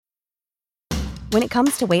When it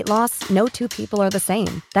comes to weight loss, no two people are the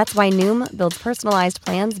same. That's why Noom builds personalized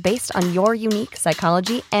plans based on your unique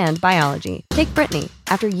psychology and biology. Take Brittany.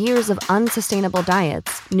 After years of unsustainable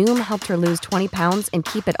diets, Noom helped her lose 20 pounds and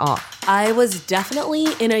keep it off. I was definitely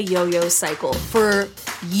in a yo-yo cycle for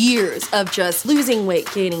years of just losing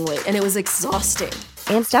weight, gaining weight, and it was exhausting.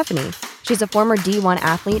 And Stephanie. She's a former D1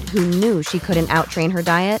 athlete who knew she couldn't outtrain her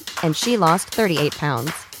diet, and she lost 38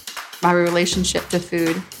 pounds. My relationship to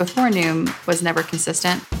food before Noom was never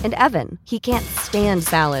consistent. And Evan, he can't stand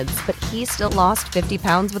salads, but he still lost 50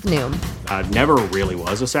 pounds with Noom. I never really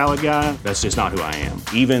was a salad guy. That's just not who I am.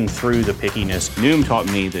 Even through the pickiness, Noom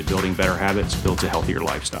taught me that building better habits builds a healthier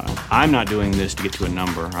lifestyle. I'm not doing this to get to a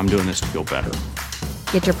number. I'm doing this to feel better.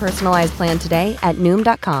 Get your personalized plan today at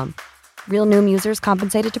Noom.com. Real Noom users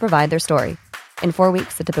compensated to provide their story. In 4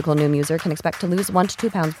 weeks, the typical Noom user can expect to lose 1 to 2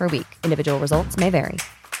 pounds per week. Individual results may vary.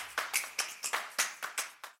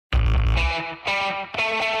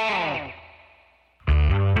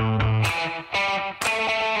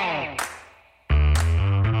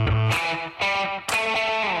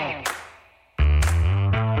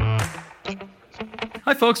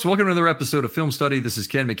 Hi, folks. Welcome to another episode of Film Study. This is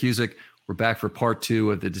Ken McCusick. We're back for part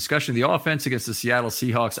 2 of the discussion of the offense against the Seattle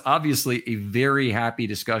Seahawks. Obviously, a very happy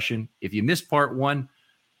discussion. If you missed part 1,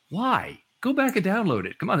 why? Go back and download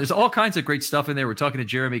it. Come on. There's all kinds of great stuff in there. We're talking to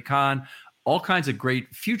Jeremy Kahn, all kinds of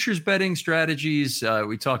great futures betting strategies.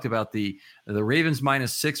 We talked about the Ravens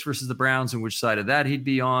 -6 versus the Browns and which side of that he'd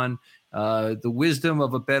be on. The wisdom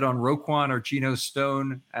of a bet on Roquan or Geno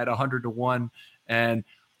Stone at 100-1. And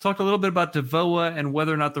talked a little bit about Devoa and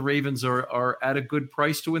whether or not the Ravens are at a good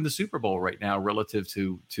price to win the Super Bowl right now relative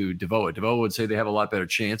to Devoa. Devoa would say they have a lot better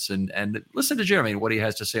chance. And listen to Jeremy and what he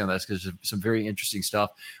has to say on that, because there's some very interesting stuff.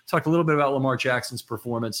 Talked a little bit about Lamar Jackson's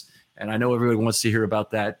performance, and I know everybody wants to hear about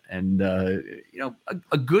that. And,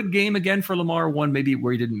 a good game again for Lamar, one maybe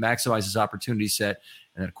where he didn't maximize his opportunity set.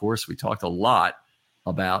 And, of course, we talked a lot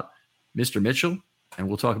about Mr. Mitchell. And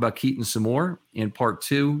we'll talk about Keaton some more in part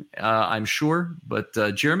 2, I'm sure.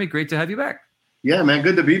 But Jeremy, great to have you back. Yeah, man,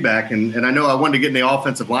 good to be back. And I know I wanted to get in the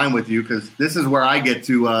offensive line with you because this is where I get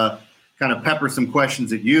to kind of pepper some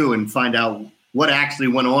questions at you and find out what actually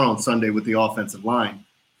went on Sunday with the offensive line.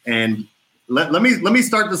 And let me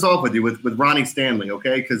start this off with you with Ronnie Stanley,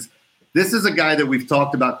 okay? Because this is a guy that we've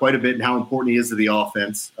talked about quite a bit and how important he is to the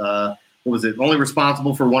offense. What was it? Only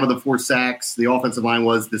responsible for 1 of the 4 sacks the offensive line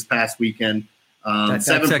was this past weekend. That's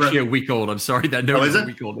actually a week old. I'm sorry. That note is a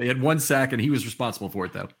week old. They had 1 sack, and he was responsible for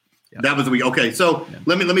it, though. Yeah. That was a week. Okay, so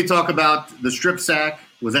let me talk about the strip sack.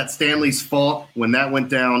 Was that Stanley's fault when that went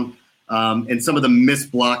down? And some of the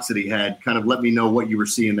missed blocks that he had. Kind of let me know what you were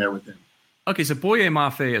seeing there with him. Okay, so Boye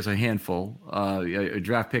Mafe is a handful, a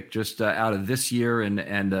draft pick just out of this year,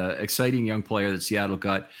 and exciting young player that Seattle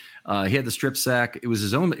got. He had the strip sack. It was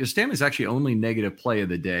Stanley's actually only negative play of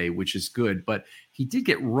the day, which is good, but he did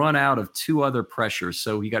get run out of 2 other pressures.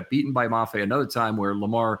 So he got beaten by Mafe another time where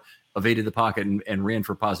Lamar evaded the pocket and ran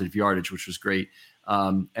for positive yardage, which was great.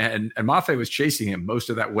 And Mafe was chasing him most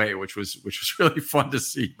of that way, which was really fun to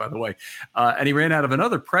see, by the way. And he ran out of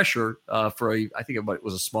another pressure for I think it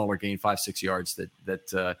was a smaller gain, 5-6 yards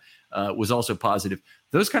that was also positive.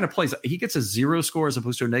 Those kind of plays, he gets a 0 score as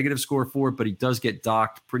opposed to a negative score for it, but he does get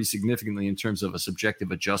docked pretty significantly in terms of a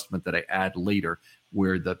subjective adjustment that I add later,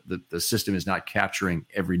 where the system is not capturing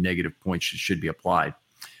every negative point should be applied.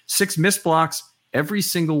 6 missed blocks. Every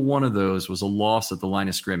single one of those was a loss at the line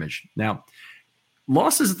of scrimmage. Now,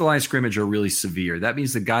 losses at the line of scrimmage are really severe. That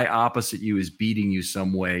means the guy opposite you is beating you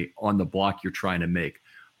some way on the block you're trying to make.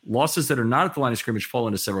 Losses that are not at the line of scrimmage fall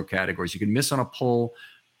into several categories. You can miss on a pull.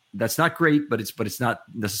 That's not great, but it's not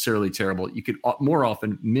necessarily terrible. You could more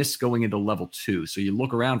often miss going into level 2. So you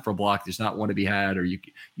look around for a block, there's not one to be had, or you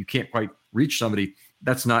can't quite reach somebody.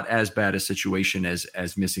 That's not as bad a situation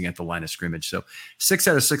as missing at the line of scrimmage. So 6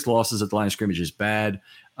 out of 6 losses at the line of scrimmage is bad.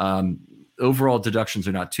 Overall deductions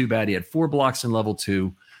are not too bad. He had 4 blocks in level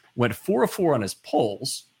 2, went 4 of 4 on his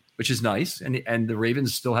pulls, which is nice. And the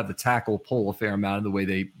Ravens still have the tackle pull a fair amount of the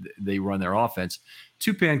way they run their offense.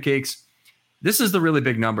 2 pancakes. This is the really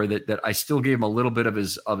big number that I still gave him a little bit of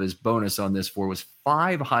his bonus on this for, was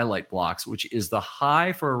 5 highlight blocks, which is the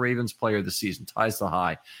high for a Ravens player this season, ties the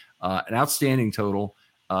high. An outstanding total.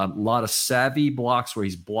 A lot of savvy blocks where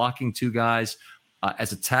he's blocking 2 guys.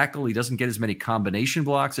 As a tackle, he doesn't get as many combination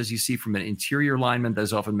blocks as you see from an interior lineman.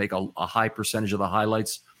 Those often make a high percentage of the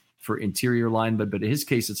highlights for interior linemen. But in his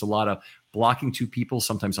case, it's a lot of blocking 2 people,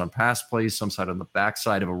 sometimes on pass plays, some side on the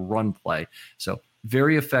backside of a run play. So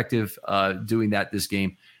very effective doing that this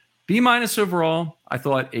game. B- overall. I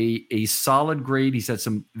thought a solid grade. He's had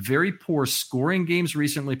some very poor scoring games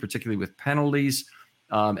recently, particularly with penalties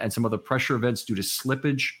and some other pressure events due to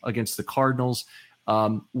slippage against the Cardinals,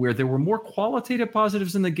 where there were more qualitative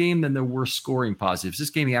positives in the game than there were scoring positives. This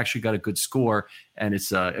game, he actually got a good score, and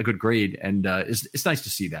it's a good grade, and it's nice to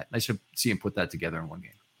see that. Nice to see him put that together in one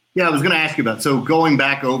game. Yeah, I was going to ask you about, so going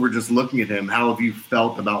back over, just looking at him, how have you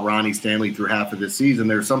felt about Ronnie Stanley through half of this season?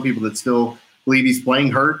 There are some people that still believe he's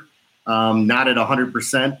playing hurt. Not at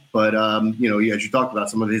 100%, but, as you talked about,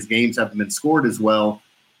 some of his games haven't been scored as well.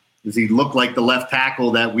 Does he look like the left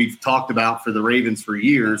tackle that we've talked about for the Ravens for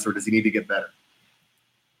years, or does he need to get better?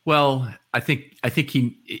 Well, I think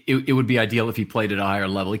it would be ideal if he played at a higher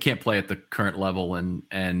level. He can't play at the current level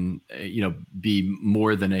and be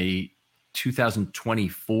more than a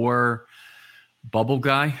 2024 bubble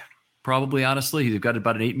guy. Probably, honestly, he's got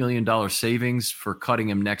about an $8 million savings for cutting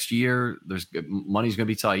him next year. There's money's going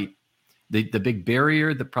to be tight. The big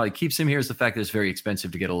barrier that probably keeps him here is the fact that it's very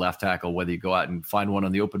expensive to get a left tackle, whether you go out and find one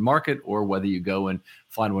on the open market or whether you go and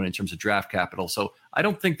find one in terms of draft capital. So I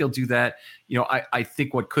don't think they'll do that. I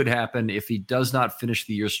think what could happen if he does not finish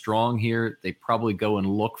the year strong here, they probably go and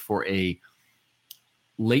look for a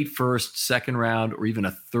late first, second round, or even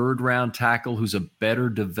a third round tackle who's a better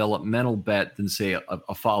developmental bet than, say, a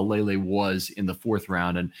Fa'alele was in the fourth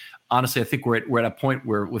round. And honestly, I think we're at a point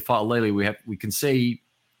where with Fa'alele, we can say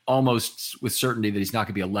almost with certainty that he's not going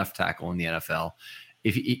to be a left tackle in the NFL.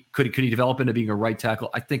 If he could he develop into being a right tackle?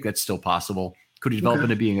 I think that's still possible. Could he develop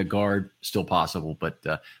into being a guard? Still possible, but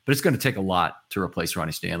it's going to take a lot to replace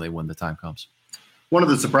Ronnie Stanley when the time comes. One of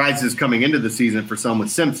the surprises coming into the season for some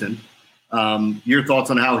was Simpson. Your thoughts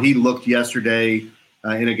on how he looked yesterday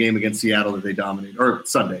in a game against Seattle that they dominated, or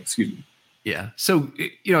Sunday, excuse me. Yeah. So,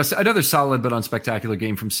 another solid but unspectacular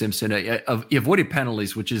game from Simpson. He avoided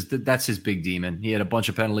penalties, which is that's his big demon. He had a bunch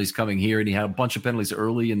of penalties coming here, and he had a bunch of penalties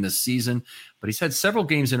early in this season, but he's had several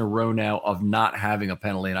games in a row now of not having a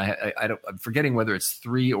penalty. And I'm forgetting whether it's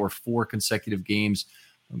 3 or 4 consecutive games.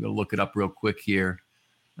 I'm going to look it up real quick here.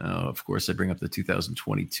 Of course, I bring up the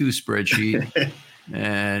 2022 spreadsheet,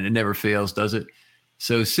 and it never fails, does it?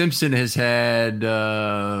 So Simpson has had,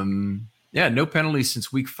 no penalties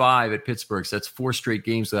since week 5 at Pittsburgh. So that's 4 straight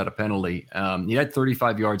games without a penalty. He had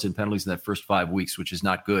 35 yards in penalties in that first 5 weeks, which is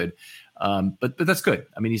not good. But that's good.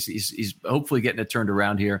 I mean, he's hopefully getting it turned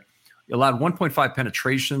around here. He allowed 1.5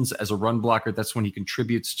 penetrations as a run blocker. That's when he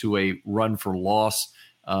contributes to a run for loss.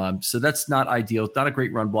 So that's not ideal. It's not a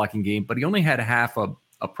great run blocking game, but he only had half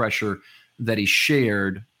a pressure that he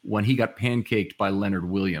shared when he got pancaked by Leonard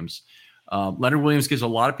Williams. Leonard Williams gives a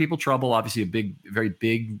lot of people trouble. Obviously, very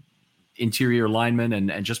big interior lineman,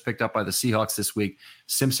 and just picked up by the Seahawks this week.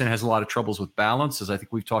 Simpson has a lot of troubles with balance, as I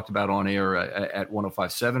think we've talked about on air at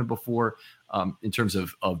 105.7 before, in terms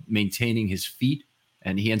of maintaining his feet,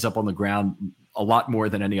 and he ends up on the ground a lot more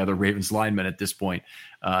than any other Ravens lineman at this point.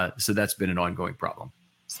 So that's been an ongoing problem.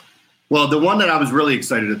 Well, the one that I was really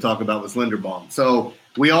excited to talk about was Linderbaum. So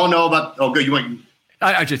we all know about. Oh, good. You went.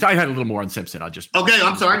 I had a little more on Simpson. Okay,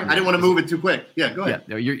 I'm sorry. I didn't want to move it too quick. Yeah, go ahead.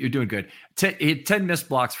 Yeah, no, you're doing good. 10 missed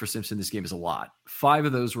blocks for Simpson this game is a lot. 5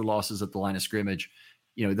 of those were losses at the line of scrimmage.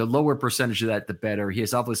 The lower percentage of that, the better. He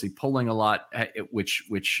is obviously pulling a lot, which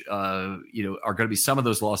are going to be some of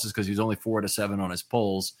those losses because he was only 4 out of 7 on his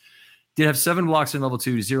pulls. Did have 7 blocks in level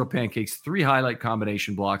 2, 0 pancakes, 3 highlight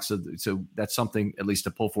combination blocks. So that's something at least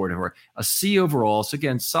to pull forward for. A C overall. So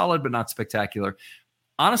again, solid but not spectacular.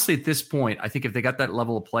 Honestly, at this point, I think if they got that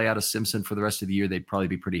level of play out of Simpson for the rest of the year, they'd probably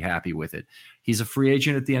be pretty happy with it. He's a free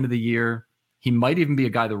agent at the end of the year. He might even be a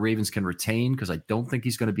guy the Ravens can retain because I don't think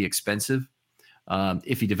he's going to be expensive.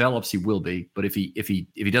 If he develops, he will be. But if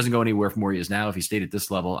he doesn't go anywhere from where he is now, if he stayed at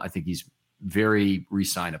this level, I think he's very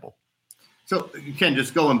re-signable. So, Ken,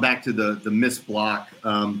 just going back to the missed block.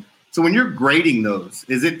 So when you're grading those,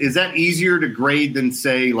 is that easier to grade than,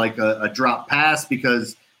 say, like a drop pass?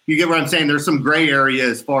 Because you get what I'm saying? There's some gray area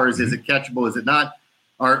as far as is it catchable, is it not?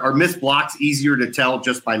 Are missed blocks easier to tell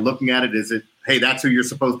just by looking at it? Is it, hey, that's who you're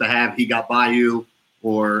supposed to have, he got by you?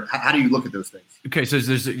 Or how do you look at those things? Okay, so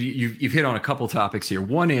you've hit on a couple topics here.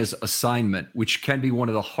 One is assignment, which can be one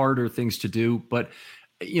of the harder things to do. But,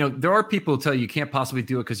 there are people who tell you can't possibly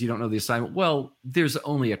do it because you don't know the assignment. Well, there's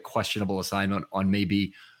only a questionable assignment on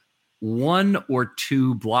maybe 1 or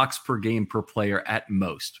 2 blocks per game per player at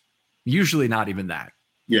most. Usually not even that.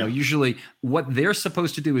 Yeah. Usually what they're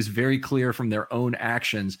supposed to do is very clear from their own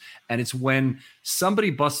actions. And it's when somebody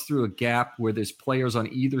busts through a gap where there's players on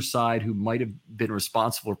either side who might have been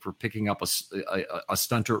responsible for picking up a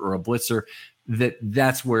stunter or a blitzer,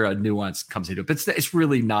 that's where a nuance comes into it. But it's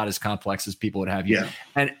really not as complex as people would have you. Yeah.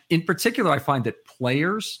 And in particular, I find that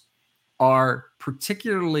players are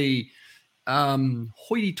particularly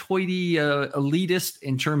hoity-toity, elitist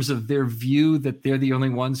in terms of their view that they're the only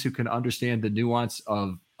ones who can understand the nuance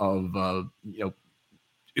of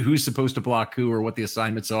who's supposed to block who or what the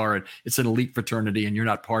assignments are, and it's an elite fraternity and you're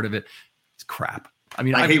not part of it. It's crap. I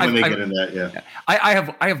mean, I hate when they get in that. Yeah, I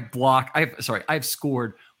have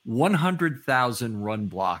scored 100,000 run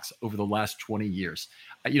blocks over the last 20 years.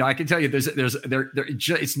 I can tell you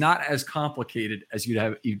it's not as complicated as you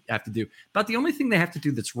have to do. But the only thing they have to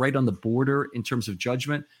do that's right on the border in terms of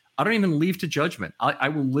judgment, I don't even leave to judgment. I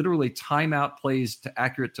will literally time out plays to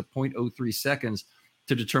accurate to 0.03 seconds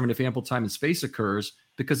to determine if ample time and space occurs,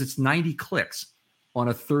 because it's 90 clicks on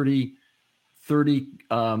a 30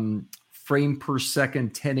 frame per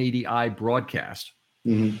second 1080i broadcast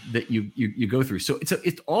that you go through. So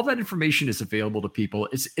it's all that information is available to people.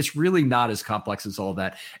 It's really not as complex as all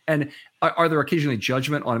that. And are there occasionally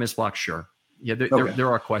judgment on a missed block? Sure. Yeah,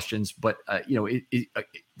 there are questions, but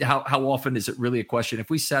how often is it really a question? If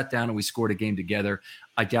we sat down and we scored a game together,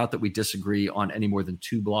 I doubt that we disagree on any more than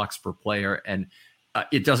 2 blocks per player. And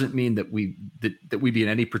it doesn't mean that we be in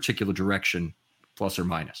any particular direction, plus or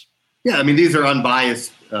minus. Yeah, I mean, these are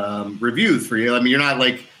unbiased reviews for you. I mean, you're not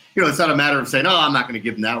like, it's not a matter of saying, oh, I'm not going to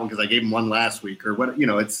give him that one because I gave him one last week or what.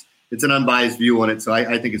 It's an unbiased view on it. So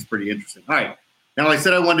I think it's pretty interesting. All right. Now, I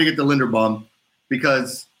said I wanted to get to Linderbaum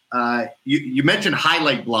because you mentioned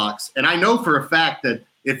highlight blocks. And I know for a fact that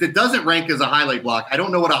if it doesn't rank as a highlight block, I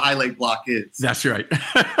don't know what a highlight block is. That's right.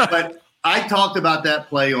 But I talked about that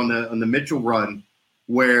play on the Mitchell run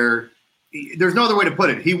where there's no other way to put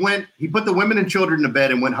it. He put the women and children to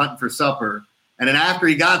bed and went hunting for supper. And then after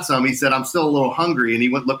he got some, he said, I'm still a little hungry. And he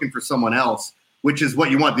went looking for someone else, which is what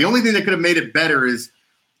you want. The only thing that could have made it better is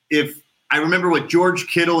if I remember what George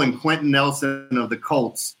Kittle and Quentin Nelson of the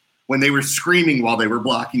Colts, when they were screaming while they were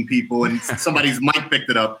blocking people and somebody's mic picked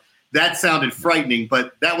it up, that sounded frightening,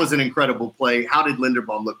 but that was an incredible play. How did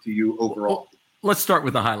Linderbaum look to you overall? Let's start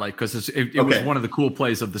with the highlight because it was one of the cool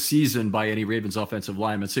plays of the season by any Ravens offensive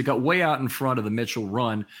lineman. So he got way out in front of the Mitchell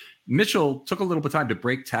run. Mitchell took a little bit of time to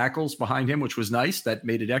break tackles behind him, which was nice. That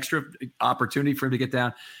made it extra opportunity for him to get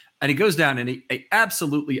down. And he goes down and he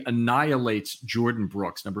absolutely annihilates Jordan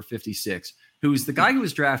Brooks, number 56, who's the guy who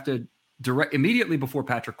was drafted immediately before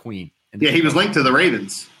Patrick Queen. Yeah, he was linked to the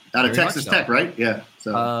Ravens out of Texas Tech, right? Yeah.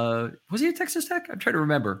 So was he at Texas Tech? I'm trying to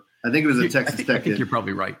remember. I think it was at Texas Tech. I think you're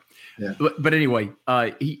probably right. Yeah. But anyway,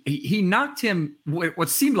 he knocked him what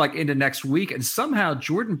seemed like into next week, and somehow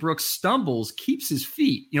Jordan Brooks stumbles, keeps his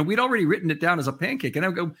feet. We'd already written it down as a pancake, and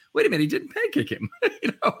I go, wait a minute, he didn't pancake him.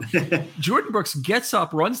 Jordan Brooks gets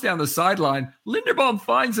up, runs down the sideline. Linderbaum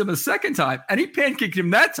finds him a second time, and he pancaked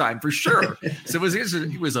him that time for sure. So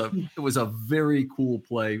it was a very cool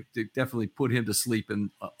play to definitely put him to sleep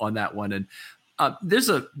on that one. And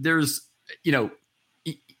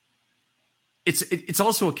It's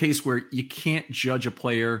also a case where you can't judge a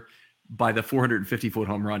player by the 450-foot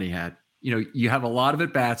home run he had. You have a lot of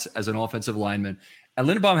at-bats as an offensive lineman. And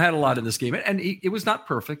Linderbaum had a lot in this game. And it was not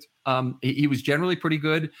perfect. He was generally pretty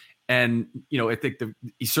good. And, I think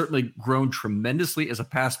he's certainly grown tremendously as a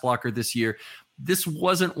pass blocker this year. This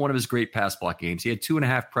wasn't one of his great pass block games. He had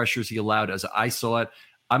 2.5 pressures he allowed as I saw it.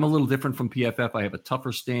 I'm a little different from PFF. I have a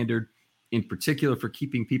tougher standard, in particular for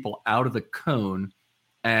keeping people out of the cone.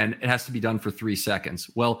 And it has to be done for 3 seconds.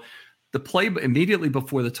 Well, the play immediately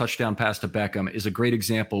before the touchdown pass to Beckham is a great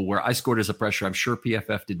example where I scored as a pressure. I'm sure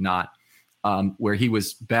PFF did not, where he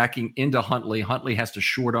was backing into Huntley. Huntley has to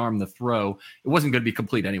short arm the throw. It wasn't going to be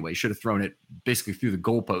complete anyway. He should have thrown it basically through the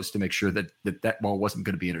goalpost to make sure that ball wasn't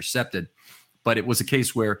going to be intercepted. But it was a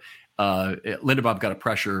case where Linderbaum got a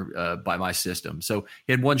pressure by my system. So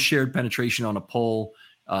he had one shared penetration on a pole.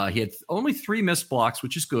 He had only 3 missed blocks,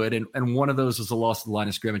 which is good, and one of those was a loss of the line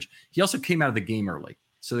of scrimmage. He also came out of the game early.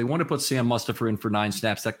 So they wanted to put Sam Mustipher in for 9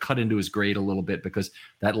 snaps. That cut into his grade a little bit because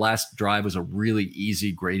that last drive was a really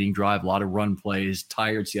easy grading drive, a lot of run plays,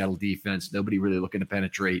 tired Seattle defense, nobody really looking to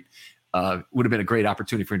penetrate. Would have been a great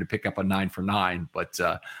opportunity for him to pick up a 9 for 9,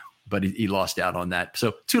 but he lost out on that.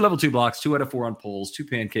 So 2 level 2 blocks, 2 out of 4 on poles, 2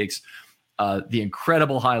 pancakes. The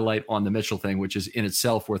incredible highlight on the Mitchell thing, which is in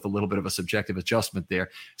itself worth a little bit of a subjective adjustment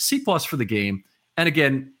there. C+ for the game. And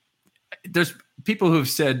again, there's people who have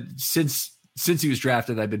said since he was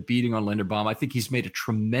drafted, I've been beating on Linderbaum. I think he's made a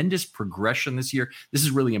tremendous progression this year. This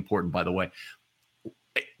is really important, by the way.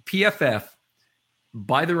 PFF,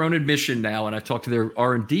 by their own admission now, and I talked to their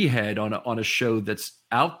R&D head on a show that's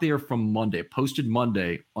out there from Monday, posted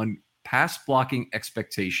Monday on pass blocking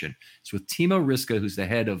expectation. It's with Timo Riska, who's the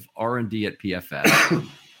head of R&D at PFF.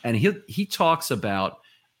 And he talks about,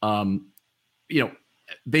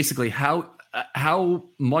 basically how how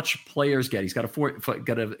much players get. He's got a formula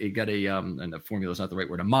is not the right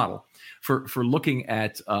word, a model for looking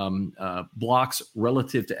at blocks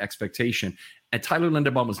relative to expectation. And Tyler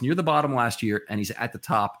Linderbaum was near the bottom last year, and he's at the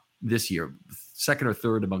top this year, second or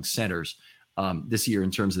third among centers this year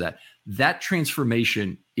in terms of that. That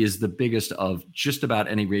transformation is the biggest of just about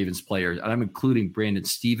any Ravens player. And I'm including Brandon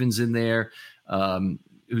Stevens in there,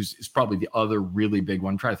 who's probably the other really big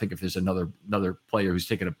one. I'm trying to think if there's another player who's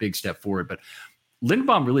taken a big step forward. But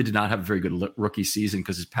Linderbaum really did not have a very good rookie season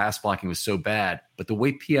because his pass blocking was so bad. But the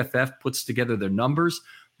way PFF puts together their numbers,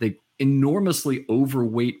 they enormously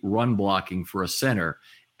overweight run blocking for a center.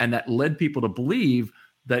 And that led people to believe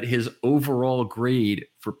that his overall grade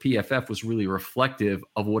for PFF was really reflective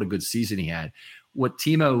of what a good season he had. What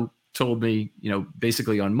Timo told me,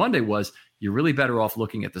 basically on Monday was, you're really better off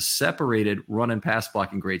looking at the separated run and pass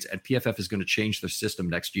blocking grades, and PFF is going to change their system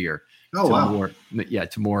next year to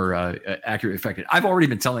more accurate, effective. I've already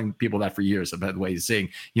been telling people that for years, about the way he's saying,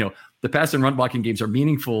 the pass and run blocking games are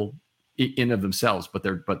meaningful in of themselves, but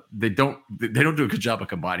they don't do a good job of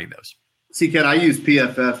combining those. See, Ken, I use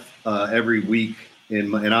PFF every week,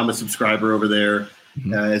 and I'm a subscriber over there.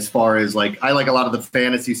 As far as I like a lot of the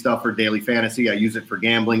fantasy stuff for daily fantasy. I use it for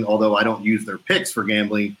gambling, although I don't use their picks for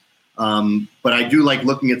gambling. But I do like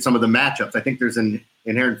looking at some of the matchups. I think there's an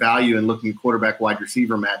inherent value in looking at quarterback wide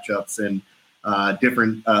receiver matchups and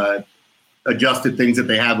different adjusted things that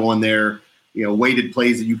they have on there, weighted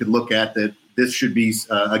plays that you could look at, that this should be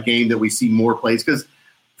a game that we see more plays. Because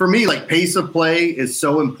for me, pace of play is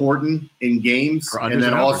so important in games. And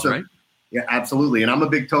then also, right? Yeah, absolutely. And I'm a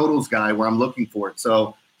big totals guy where I'm looking for it.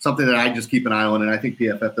 So something that I just keep an eye on. And I think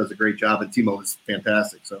PFF does a great job, and Timo is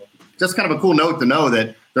fantastic. So just kind of a cool note to know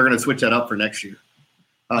that they're going to switch that up for next year.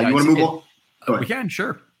 You want to move on? Go ahead. We can,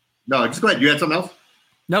 sure. No, just go ahead. You had something else?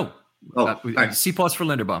 No. Right. C+ for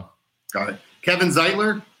Linderbaum. Got it. Kevin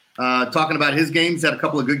Zeitler, talking about his games, had a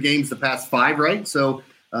couple of good games the past 5, right? So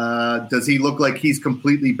does he look like he's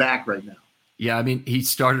completely back right now? Yeah, I mean, he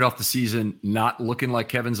started off the season not looking like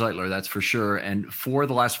Kevin Zeitler, that's for sure. And for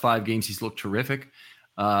the last 5 games, he's looked terrific.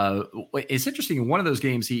 It's interesting. In one of those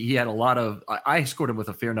games, he had a lot of, I scored him with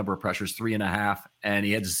a fair number of pressures, 3.5, and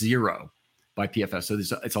he had 0 by PFF.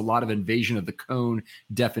 So it's a lot of invasion of the cone,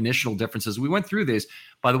 definitional differences. We went through this.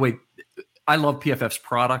 By the way, I love PFF's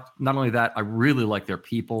product. Not only that, I really like their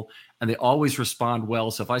people, and they always respond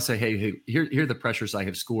well. So if I say, hey, here are the pressures I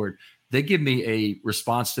have scored, they give me a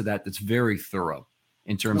response to that that's very thorough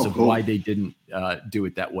in terms of why they didn't do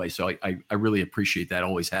it that way. So I really appreciate that,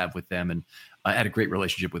 always have with them, and I had a great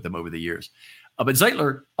relationship with them over the years. But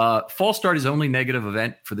Zeitler, false start is only negative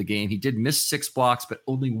event for the game. He did miss 6 blocks, but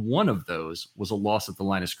only one of those was a loss at the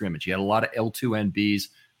line of scrimmage. He had a lot of L2 NBs,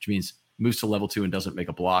 which means moves to level 2 and doesn't make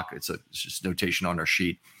a block. It's just notation on our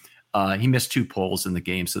sheet. He missed 2 pulls in the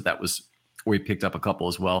game, so that was where he picked up a couple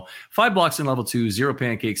as well. 5 blocks in level 2, 0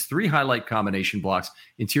 pancakes, 3 highlight combination blocks.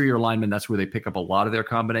 Interior linemen, that's where they pick up a lot of their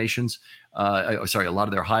combinations. A lot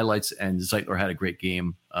of their highlights, and Zeitler had a great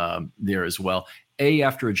game there as well. A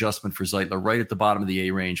after adjustment for Zeitler, right at the bottom of the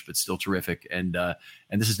A range, but still terrific. And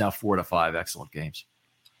this is now 4 to 5 excellent games.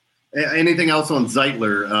 Anything else on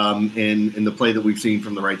Zeitler in the play that we've seen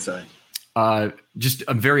from the right side? I'm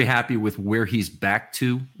very happy with where he's back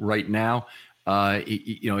to right now.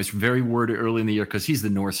 It's very worded early in the year because he's the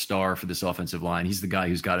North Star for this offensive line. He's the guy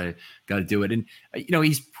who's got to do it. And,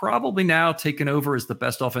 he's probably now taken over as the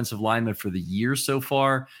best offensive lineman for the year so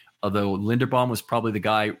far, although Linderbaum was probably the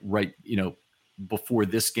guy right, before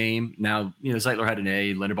this game. Now, Zeitler had an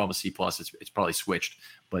A, Linderbaum was C+. It's probably switched,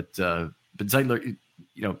 but Zeitler,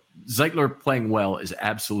 Zeitler playing well is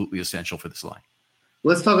absolutely essential for this line.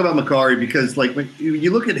 Let's talk about Mekari, because when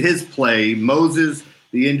you look at his play, Moses,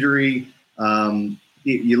 the injury,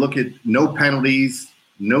 you look at no penalties,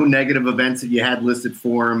 no negative events that you had listed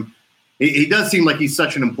for him. He does seem like he's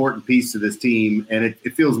such an important piece to this team, and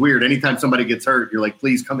it feels weird. Anytime somebody gets hurt, you're like,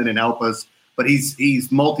 please come in and help us. But he's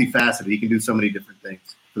multifaceted. He can do so many different things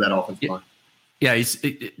for that offensive line. Yeah,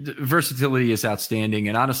 versatility is outstanding.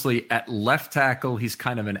 And honestly, at left tackle, he's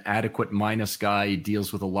kind of an adequate minus guy. He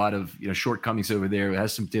deals with a lot of shortcomings over there. He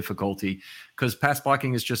has some difficulty because pass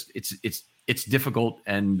blocking is just it's difficult,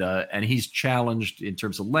 and he's challenged in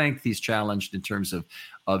terms of length. He's challenged in terms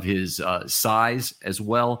of his size as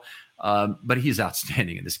well. But he's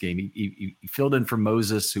outstanding in this game. He filled in for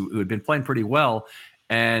Moses, who had been playing pretty well,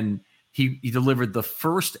 and he delivered the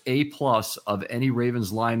first A+ of any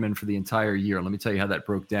Ravens lineman for the entire year. Let me tell you how that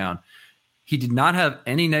broke down. He did not have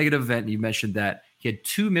any negative event. You mentioned that. He had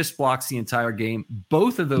 2 missed blocks the entire game.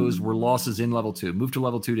 Both of those were losses in level 2. Moved to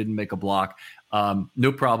level 2, didn't make a block.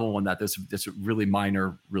 No problem on that. That's a really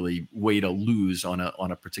minor, really way to lose on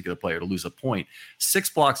a particular player, to lose a point. 6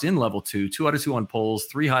 blocks in level 2, 2 out of 2 on polls,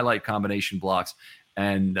 3 highlight combination blocks.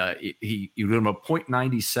 And he gave him a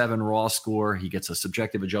 0.97 raw score. He gets a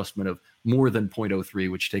subjective adjustment of more than 0.03,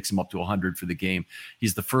 which takes him up to 100 for the game.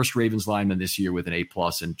 He's the first Ravens lineman this year with an A+,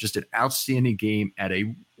 and just an outstanding game at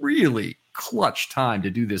a really clutch time to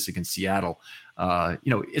do this against Seattle.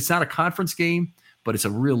 It's not a conference game, but it's a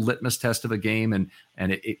real litmus test of a game, and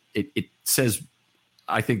it says,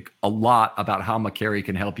 I think, a lot about how Mekari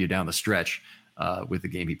can help you down the stretch with the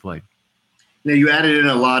game he played. Now, you added in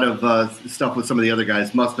a lot of stuff with some of the other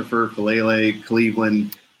guys, Mustipher, Faalele,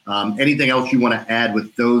 Cleveland. Anything else you want to add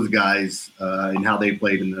with those guys and how they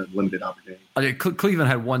played in the limited opportunity?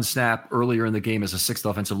 Cleveland had 1 snap earlier in the game as a 6th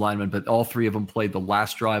offensive lineman, but all 3 of them played the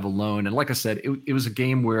last drive alone. And like I said, it was a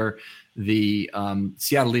game where the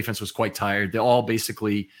Seattle defense was quite tired. They all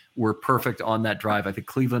basically were perfect on that drive. I think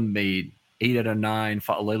Cleveland made 8 out of 9,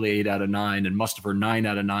 Faalele 8 out of 9, and Mustipher 9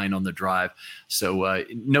 out of 9 on the drive. So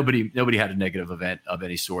nobody had a negative event of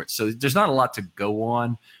any sort. So there's not a lot to go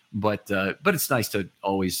on, but it's nice to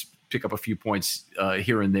always pick up a few points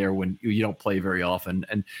here and there when you don't play very often.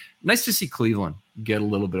 And nice to see Cleveland get a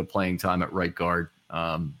little bit of playing time at right guard,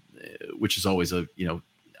 which is always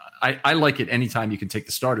I like it anytime you can take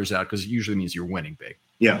the starters out, because it usually means you're winning big.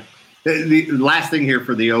 Yeah. The last thing here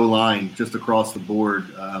for the O-line, just across the board,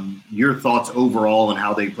 your thoughts overall on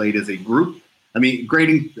how they played as a group. I mean,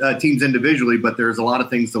 grading teams individually, but there's a lot of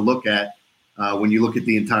things to look at when you look at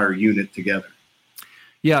the entire unit together.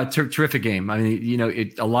 Yeah, terrific game. I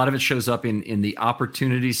mean, a lot of it shows up in the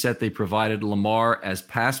opportunity set they provided Lamar as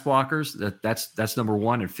pass blockers. That's number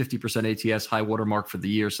one, and 50% ATS, high watermark for the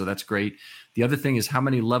year, so that's great. The other thing is, how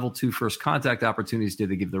many level 2 first contact opportunities did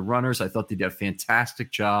they give the runners? I thought they did a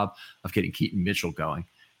fantastic job of getting Keaton Mitchell going.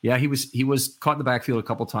 Yeah, he was caught in the backfield a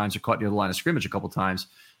couple times, or caught near the line of scrimmage a couple times.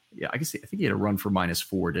 Yeah, I think he had a run for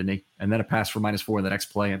 -4, didn't he? And then a pass for -4 in the next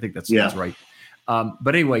play. I think that's right.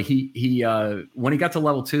 But anyway, he when he got to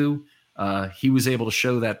level 2, he was able to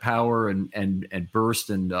show that power and burst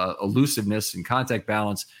and elusiveness and contact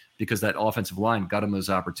balance, because that offensive line got him those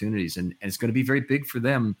opportunities. And it's going to be very big for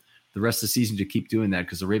them the rest of the season to keep doing that,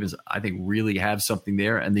 because the Ravens, I think, really have something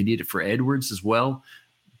there, and they need it for Edwards as well.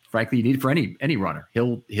 Frankly, you need it for any runner.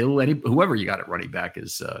 Whoever you got at running back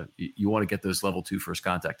is you want to get those level 2 first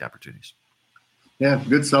contact opportunities. Yeah,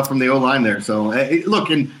 good stuff from the O-line there. So look,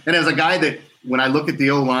 and as a guy that, when I look at the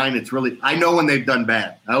O-line, it's really, I know when they've done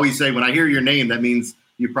bad. I always say, when I hear your name, that means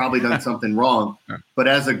you've probably done something wrong. But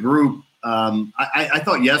as a group, I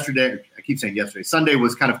thought Sunday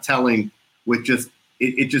was kind of telling with just,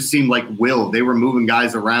 it just seemed like will. They were moving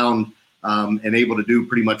guys around and able to do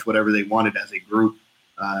pretty much whatever they wanted as a group.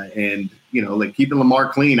 And, like keeping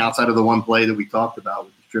Lamar clean outside of the one play that we talked about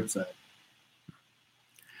with the strip sack.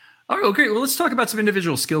 All right, okay. Well, let's talk about some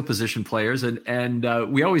individual skill position players, and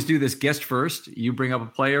we always do this guest first. You bring up a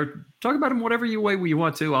player, talk about him whatever way you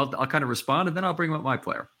want to. I'll kind of respond, and then I'll bring up my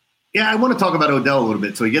player. Yeah, I want to talk about Odell a little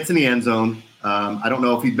bit. So he gets in the end zone. I don't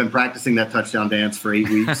know if he's been practicing that touchdown dance for 8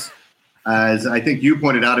 weeks. As I think you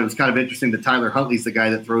pointed out, it was kind of interesting that Tyler Huntley's the guy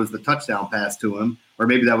that throws the touchdown pass to him, or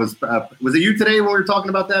maybe that was it you today when we were talking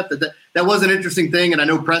about that? That was an interesting thing, and I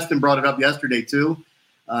know Preston brought it up yesterday too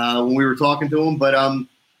when we were talking to him,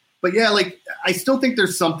 But yeah, like I still think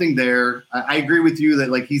there's something there. I agree with you that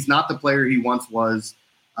like he's not the player he once was.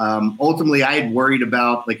 Ultimately, I had worried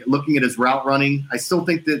about like looking at his route running. I still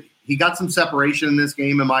think that he got some separation in this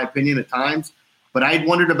game, in my opinion, at times. But I had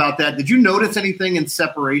wondered about that. Did you notice anything in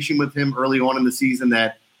separation with him early on in the season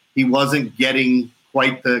that he wasn't getting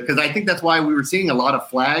quite the – because I think that's why we were seeing a lot of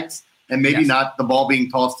flags and maybe not the ball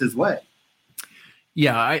being tossed his way.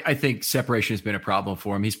 Yeah, I think separation has been a problem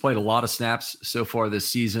for him. He's played a lot of snaps so far this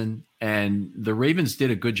season, and the Ravens did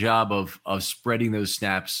a good job of spreading those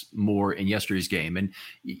snaps more in yesterday's game. And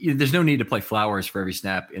there's no need to play Flowers for every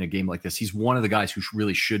snap in a game like this. He's one of the guys who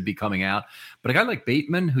really should be coming out. But a guy like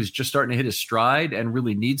Bateman, who's just starting to hit his stride and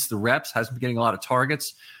really needs the reps, hasn't been getting a lot of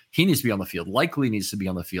targets, he needs to be on the field, likely needs to be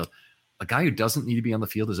on the field. A guy who doesn't need to be on the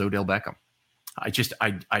field is Odell Beckham. I just,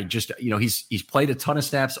 he's played a ton of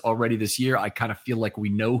snaps already this year. I kind of feel like we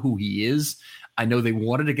know who he is. I know they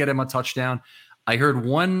wanted to get him a touchdown. I heard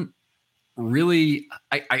one really,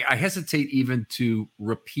 I hesitate even to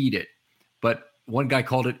repeat it, but one guy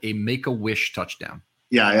called it a Make-A-Wish touchdown.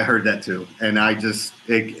 Yeah, I heard that too. And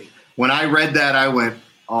when I read that, I went,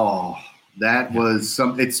 oh, that was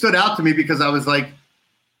it stood out to me because I was like,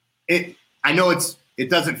 I know it's it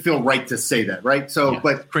doesn't feel right to say that, right? So,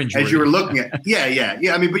 but as you were looking at, yeah.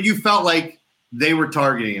 I mean, but you felt like they were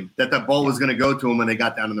targeting him, that ball was going to go to him when they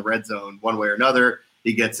got down in the red zone one way or another.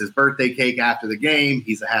 He gets his birthday cake after the game.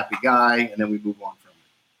 He's a happy guy, and then we move on from it.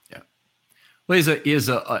 Yeah.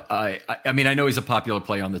 Well, I mean, I know he's a popular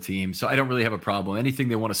player on the team, so I don't really have a problem. Anything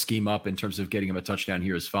they want to scheme up in terms of getting him a touchdown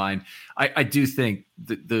here is fine. I do think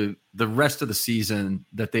the rest of the season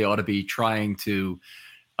that they ought to be trying to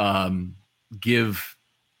give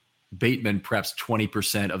Bateman perhaps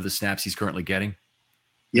 20% of the snaps he's currently getting.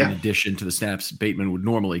 In addition to the snaps Bateman would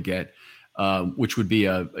normally get, which would be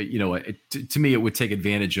to me, it would take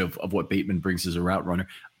advantage of what Bateman brings as a route runner.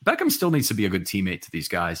 Beckham still needs to be a good teammate to these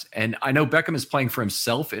guys. And I know Beckham is playing for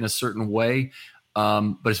himself in a certain way,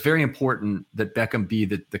 but it's very important that Beckham be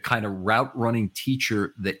the kind of route running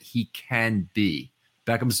teacher that he can be.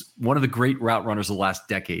 Beckham's one of the great route runners of the last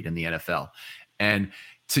decade in the NFL. And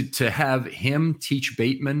to have him teach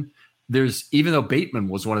Bateman, even though Bateman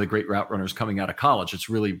was one of the great route runners coming out of college, it's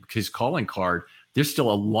really his calling card. There's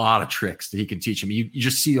still a lot of tricks that he can teach him. You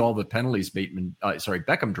just see all the penalties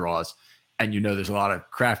Beckham draws, and there's a lot of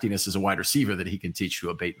craftiness as a wide receiver that he can teach to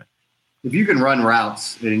a Bateman. If you can run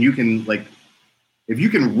routes and you can if you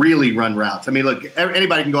can really run routes, I mean, look,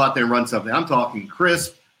 anybody can go out there and run something. I'm talking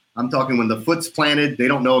crisp. I'm talking when the foot's planted. They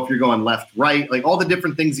don't know if you're going left, right, like all the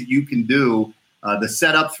different things that you can do, the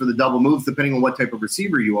setups for the double moves, depending on what type of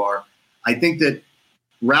receiver you are. I think that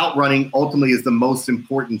route running ultimately is the most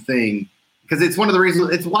important thing because it's one of the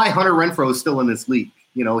reasons. It's why Hunter Renfrow is still in this league.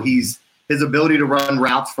 His ability to run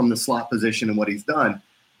routes from the slot position and what he's done.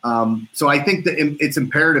 So I think that it's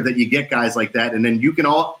imperative that you get guys like that, and then you can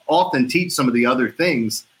often teach some of the other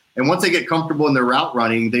things. And once they get comfortable in their route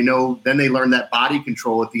running, they learn that body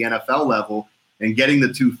control at the NFL level and getting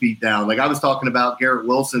the 2 feet down. Like I was talking about Garrett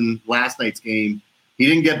Wilson last night's game. He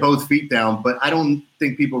didn't get both feet down, but I don't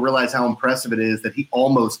think people realize how impressive it is that he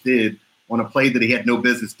almost did on a play that he had no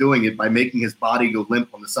business doing it by making his body go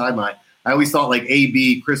limp on the sideline. I always thought like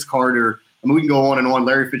AB, Chris Carter, I mean, we can go on and on,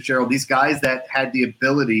 Larry Fitzgerald, these guys that had the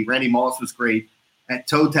ability, Randy Moss was great at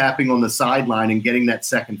toe tapping on the sideline and getting that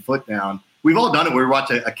second foot down. We've all done it where we watch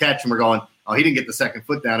a catch and we're going, oh, he didn't get the second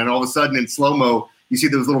foot down. And all of a sudden in slow-mo, you see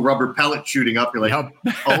those little rubber pellets shooting up. You're like,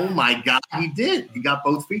 oh my God, he did. He got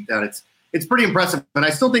both feet down. It's pretty impressive. And I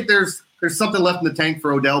still think there's something left in the tank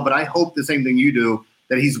for Odell, but I hope the same thing you do,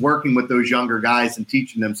 that he's working with those younger guys and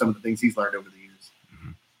teaching them some of the things he's learned over the years.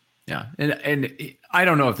 Mm-hmm. Yeah. And I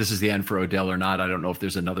don't know if this is the end for Odell or not. I don't know if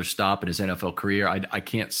there's another stop in his NFL career. I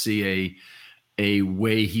can't see a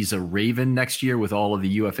way he's a Raven next year with all of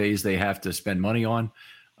the UFAs they have to spend money on.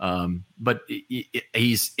 But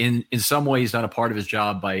he's in some ways done a part of his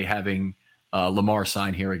job by having Lamar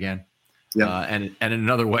sign here again. Yeah. And in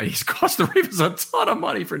another way, he's cost the Ravens a ton of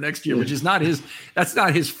money for next year, which is that's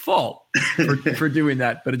not his fault for doing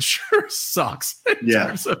that, but it sure sucks.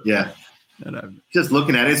 Just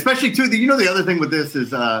looking at it, especially too, the other thing with this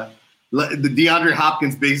is the DeAndre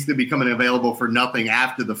Hopkins basically becoming available for nothing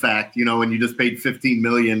after the fact, when you just paid $15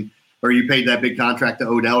 million or you paid that big contract to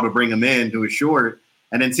Odell to bring him in to assure it,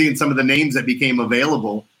 and then seeing some of the names that became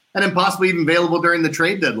available. And then possibly even available during the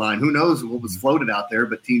trade deadline. Who knows what was floated out there,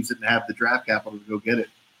 but teams didn't have the draft capital to go get it.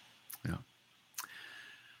 Yeah.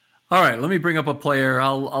 All right, let me bring up a player.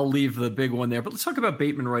 I'll leave the big one there, but let's talk about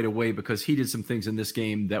Bateman right away because he did some things in this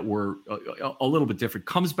game that were a little bit different.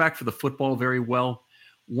 Comes back for the football very well.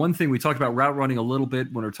 One thing we talked about route running a little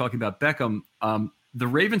bit when we're talking about Beckham. The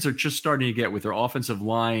Ravens are just starting to get with their offensive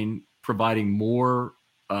line providing more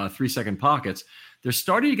 3-second pockets. They're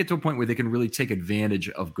starting to get to a point where they can really take advantage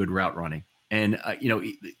of good route running. And,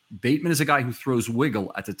 Bateman is a guy who throws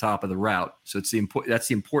wiggle at the top of the route. So that's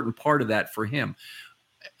the important part of that for him.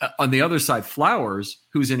 On the other side, Flowers,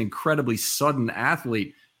 who's an incredibly sudden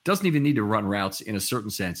athlete, doesn't even need to run routes in a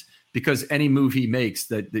certain sense because any move he makes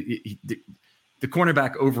that the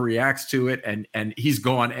cornerback overreacts to it and he's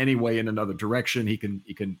gone anyway in another direction. He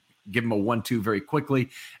can give him a 1-2 very quickly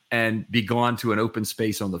and be gone to an open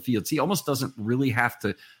space on the field. So he almost doesn't really have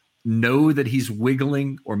to know that he's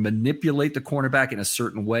wiggling or manipulate the cornerback in a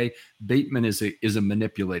certain way. Bateman is a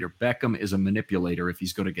manipulator. Beckham is a manipulator if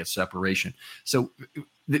he's going to get separation. So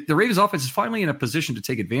the Ravens offense is finally in a position to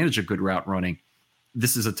take advantage of good route running.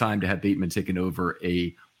 This is a time to have Bateman taking over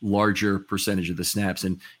a larger percentage of the snaps.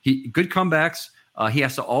 And good comebacks. He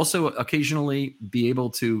has to also occasionally be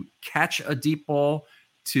able to catch a deep ball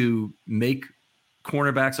to make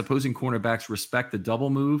opposing cornerbacks respect the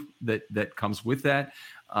double move that comes with that.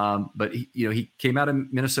 But he came out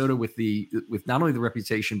of Minnesota with not only the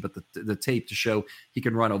reputation but the tape to show he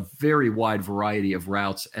can run a very wide variety of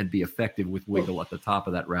routes and be effective with wiggle at the top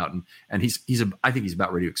of that route. And I think he's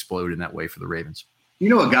about ready to explode in that way for the Ravens.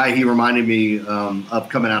 A guy he reminded me of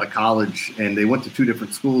coming out of college, and they went to two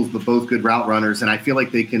different schools, but both good route runners. And I feel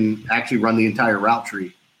like they can actually run the entire route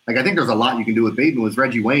tree. Like, I think there's a lot you can do with Bateman. Was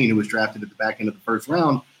Reggie Wayne, who was drafted at the back end of the first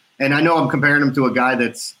round. And I know I'm comparing him to a guy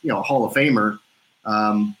that's, a Hall of Famer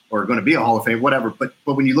or going to be a Hall of Famer, whatever. But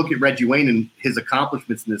when you look at Reggie Wayne and his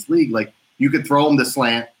accomplishments in this league, like, you could throw him the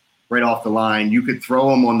slant right off the line. You could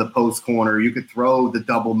throw him on the post corner. You could throw the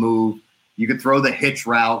double move. You could throw the hitch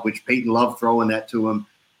route, which Peyton loved throwing that to him.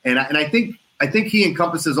 And I think he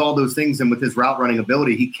encompasses all those things. And with his route running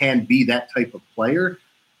ability, he can be that type of player.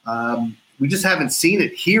 We just haven't seen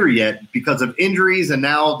it here yet because of injuries. And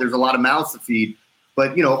now there's a lot of mouths to feed.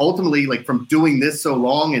 But, ultimately, like, from doing this so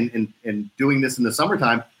long and doing this in the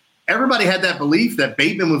summertime, everybody had that belief that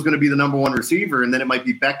Bateman was going to be the number one receiver, and then it might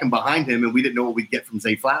be Beckham behind him, and we didn't know what we'd get from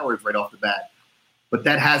Zay Flowers right off the bat. But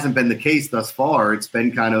that hasn't been the case thus far. It's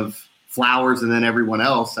been kind of Flowers and then everyone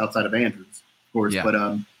else outside of Andrews, of course.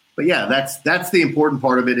 Yeah. But yeah, that's the important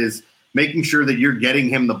part of it, is making sure that you're getting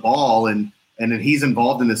him the ball and then he's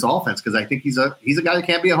involved in this offense, because I think he's a guy that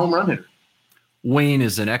can't be a home run hitter. Wayne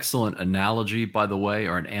is an excellent analogy, by the way,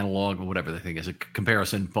 or an analog, or whatever the thing is, a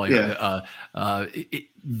comparison player. Yeah.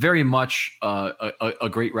 Very much a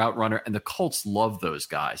great route runner, and the Colts love those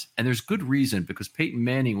guys. And there's good reason, because Peyton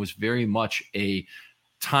Manning was very much a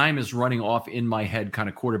time is running off in my head kind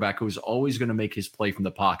of quarterback who was always going to make his play from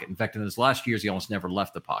the pocket. In fact, in his last years, he almost never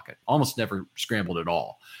left the pocket, almost never scrambled at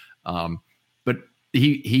all. But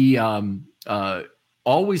he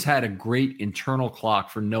always had a great internal clock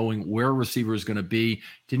for knowing where a receiver is going to be.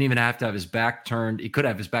 Didn't even have to have his back turned. He could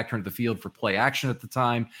have his back turned to the field for play action at the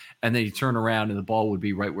time, and then he'd turn around and the ball would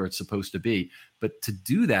be right where it's supposed to be. But to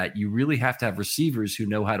do that, you really have to have receivers who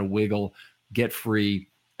know how to wiggle, get free,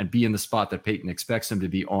 and be in the spot that Peyton expects them to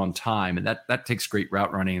be on time. And that takes great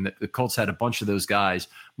route running. And the Colts had a bunch of those guys.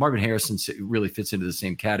 Marvin Harrison really fits into the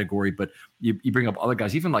same category, but you bring up other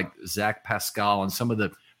guys, even like Zach Pascal and some of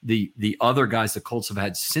the other guys the Colts have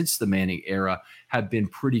had since the Manning era have been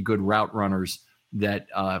pretty good route runners that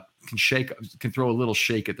can throw a little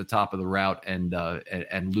shake at the top of the route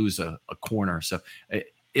and lose a corner. So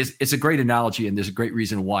it's a great analogy, and there's a great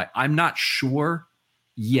reason why. I'm not sure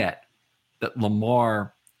yet that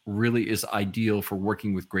Lamar really is ideal for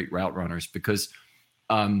working with great route runners, because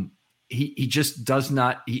he just does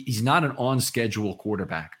not. He's not an on schedule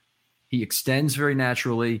quarterback. He extends very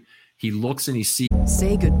naturally. He looks and he sees.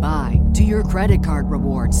 Say goodbye to your credit card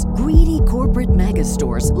rewards. Greedy corporate mega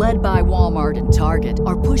stores, led by Walmart and Target,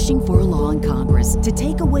 are pushing for a law in Congress to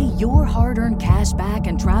take away your hard-earned cash back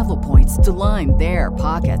and travel points to line their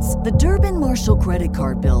pockets. The Durbin-Marshall credit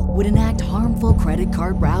card bill would enact harmful credit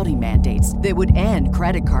card routing mandates that would end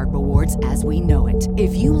credit card rewards as we know it.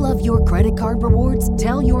 If you love your credit card rewards,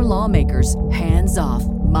 tell your lawmakers, hands off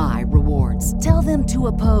my rewards. Tell them to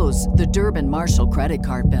oppose the Durbin-Marshall credit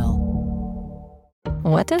card bill.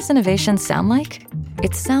 What does innovation sound like?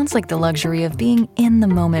 It sounds like the luxury of being in the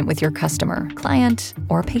moment with your customer, client,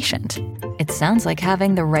 or patient. It sounds like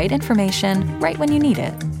having the right information right when you need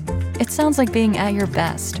it. It sounds like being at your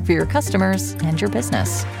best for your customers and your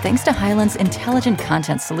business. Thanks to Hyland's intelligent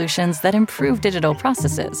content solutions that improve digital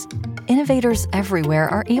processes, innovators everywhere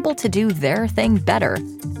are able to do their thing better,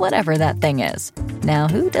 whatever that thing is. Now,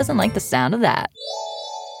 who doesn't like the sound of that?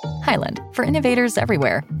 Hyland, for innovators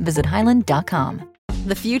everywhere. Visit hyland.com.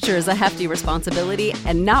 The future is a hefty responsibility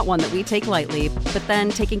and not one that we take lightly, but then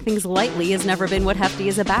taking things lightly has never been what Hefty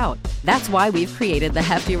is about. That's why we've created the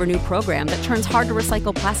Hefty Renew program that turns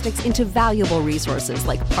hard-to-recycle plastics into valuable resources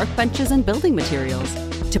like park benches and building materials.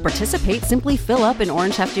 To participate, simply fill up an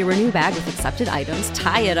orange Hefty Renew bag with accepted items,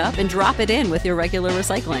 tie it up, and drop it in with your regular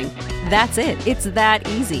recycling. That's it. It's that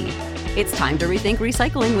easy. It's time to rethink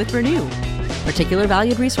recycling with Renew. Particular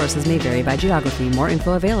valued resources may vary by geography. More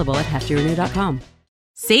info available at heftyrenew.com.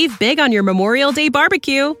 Save big on your Memorial Day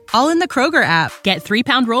barbecue, all in the Kroger app. Get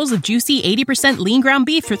 3-pound rolls of juicy 80% lean ground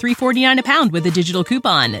beef for $3.49 a pound with a digital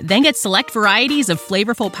coupon. Then get select varieties of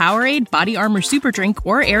flavorful Powerade, Body Armor Super Drink,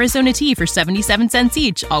 or Arizona tea for 77 cents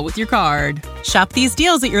each, all with your card. Shop these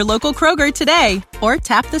deals at your local Kroger today, or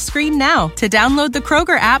tap the screen now to download the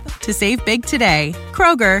Kroger app to save big today.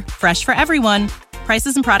 Kroger, fresh for everyone.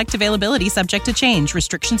 Prices and product availability subject to change.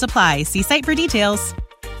 Restrictions apply. See site for details.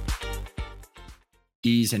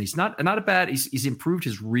 And he's not a bad. He's improved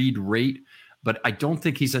his read rate, but I don't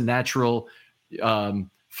think he's a natural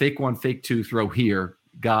fake one, fake two, throw here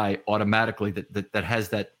guy automatically that has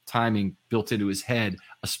that timing built into his head.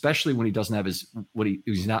 especially when he doesn't have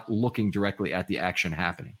he's not looking directly at the action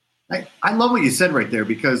happening. I love what you said right there,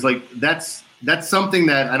 because like that's something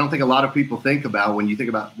that I don't think a lot of people think about when you think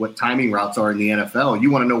about what timing routes are in the NFL. You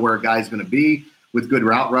want to know where a guy's going to be. With good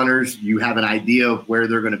route runners, you have an idea of where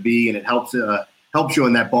they're going to be, and it helps you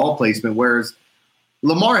in that ball placement. Whereas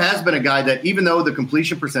Lamar has been a guy that, even though the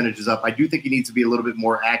completion percentage is up, I do think he needs to be a little bit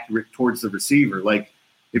more accurate towards the receiver. Like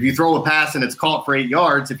if you throw a pass and it's caught for 8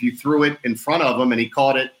 yards, if you threw it in front of him and he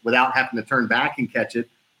caught it without having to turn back and catch it,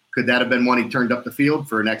 could that have been one he turned up the field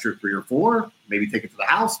for an extra 3 or 4? Maybe take it to the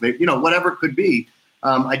house, maybe, whatever it could be.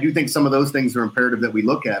 I do think some of those things are imperative that we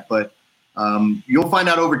look at, but you'll find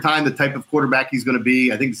out over time the type of quarterback he's going to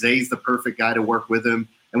be. I think Zay's the perfect guy to work with him.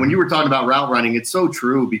 And when you were talking about route running, it's so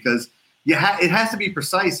true, because it has to be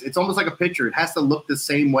precise. It's almost like a pitcher. It has to look the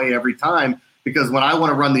same way every time, because when I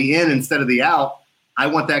want to run the in instead of the out, I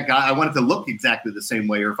want it to look exactly the same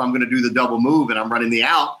way. Or if I'm going to do the double move and I'm running the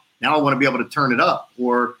out, now I want to be able to turn it up.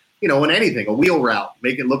 Or, in anything, a wheel route,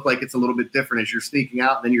 make it look like it's a little bit different as you're sneaking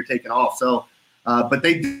out and then you're taking off. So, but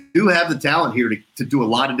they do have the talent here to do a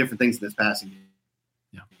lot of different things in this passing game.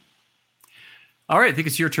 Yeah. All right. I think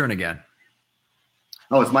it's your turn again.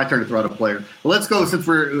 Oh, it's my turn to throw out a player. Well, let's go, since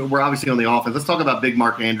we're obviously on the offense. Let's talk about big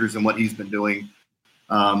Mark Andrews and what he's been doing.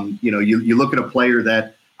 You look at a player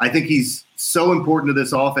that I think he's so important to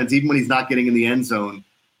this offense, even when he's not getting in the end zone,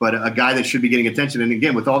 but a guy that should be getting attention. And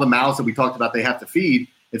again, with all the mouths that we talked about they have to feed,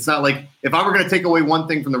 it's not like if I were going to take away one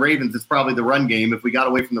thing from the Ravens, it's probably the run game. If we got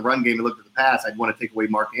away from the run game and looked at the pass, I'd want to take away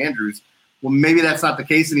Mark Andrews. Well, maybe that's not the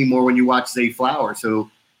case anymore when you watch Zay Flowers. So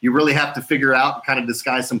you really have to figure out, kind of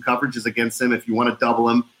disguise some coverages against him if you want to double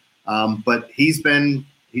him. But he's just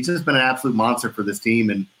been an absolute monster for this team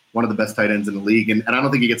and one of the best tight ends in the league. And I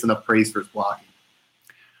don't think he gets enough praise for his blocking.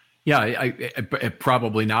 Yeah, I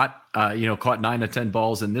probably not. Caught 9 of 10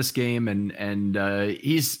 balls in this game, and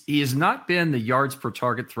he has not been the yards per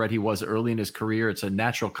target threat he was early in his career. It's a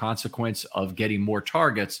natural consequence of getting more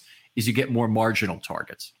targets. Is you get more marginal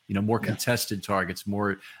targets, more contested targets,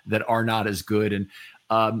 more that are not as good. And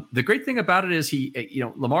the great thing about it is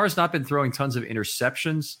Lamar has not been throwing tons of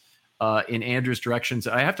interceptions in Andrews' directions.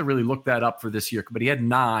 I have to really look that up for this year, but he had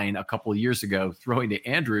 9 a couple of years ago throwing to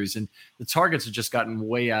Andrews, and the targets have just gotten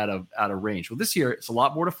way out of range. Well, this year it's a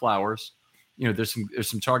lot more to Flowers. There's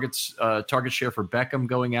some target share for Beckham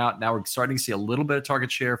going out. Now we're starting to see a little bit of target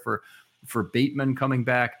share for Bateman coming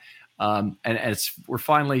back, and we're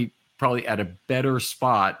finally probably at a better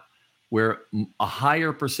spot where a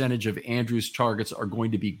higher percentage of Andrews' targets are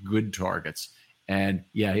going to be good targets. And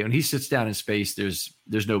when he sits down in space, there's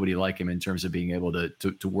nobody like him in terms of being able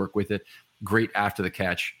to work with it. Great after the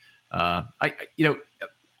catch. I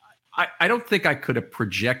don't think I could have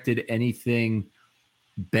projected anything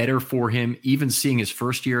better for him, even seeing his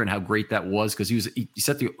first year and how great that was, because he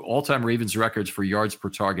set the all-time Ravens records for yards per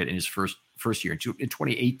target in his first year in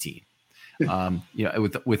 2018. With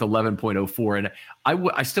 11.04, and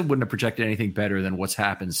I still wouldn't have projected anything better than what's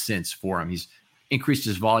happened since for him. He's increased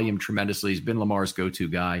his volume tremendously. He's been Lamar's go-to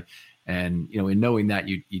guy, and in knowing that,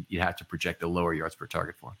 you have to project a lower yards per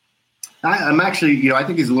target for him. I'm actually, I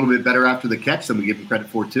think he's a little bit better after the catch than we give him credit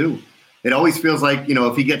for too. It always feels like,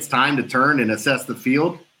 if he gets time to turn and assess the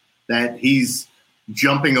field, that he's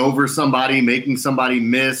jumping over somebody, making somebody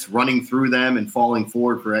miss, running through them, and falling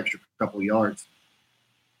forward for extra couple of yards.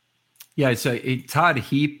 Yeah, Todd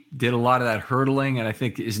Heap did a lot of that hurdling, and I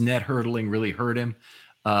think his net hurdling really hurt him.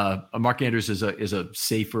 Mark Andrews is a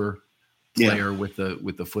safer player with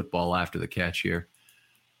the football after the catch here.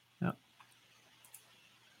 Yeah.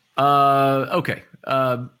 Okay.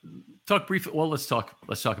 Talk briefly. Well, let's talk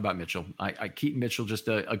about Mitchell. Keaton Mitchell, just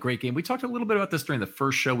a great game. We talked a little bit about this during the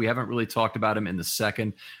first show. We haven't really talked about him in the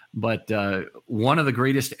second, but one of the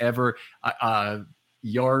greatest ever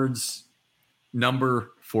yards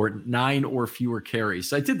number for 9 or fewer carries.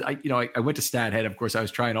 So I went to StatHead. Of course, I was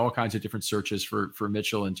trying all kinds of different searches for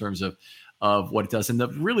Mitchell in terms of what it does. And the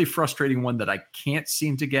really frustrating one that I can't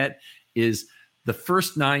seem to get is the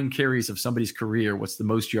first 9 carries of somebody's career. What's the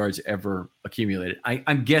most yards ever accumulated?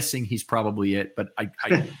 I'm guessing he's probably it, but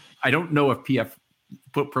I don't know if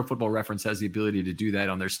Pro Football Reference has the ability to do that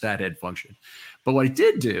on their StatHead function. But what I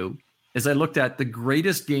did do is I looked at the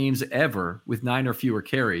greatest games ever with 9 or fewer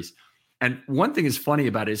carries. And one thing is funny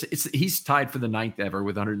about it is he's tied for the 9th ever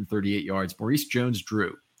with 138 yards. Maurice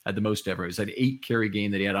Jones-Drew had the most ever. It was an 8-carry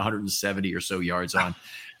game that he had 170 or so yards on.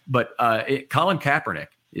 But Colin Kaepernick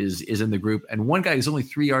is in the group. And one guy who's only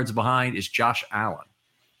 3 yards behind is Josh Allen,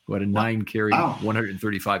 who had a 9-carry,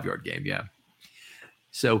 135-yard game. Yeah.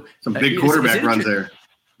 So some big quarterback runs there.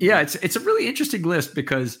 Yeah, it's a really interesting list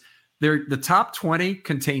because The top 20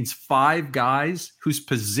 contains 5 guys whose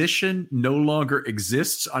position no longer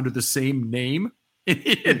exists under the same name in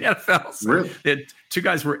NFL. So really? 2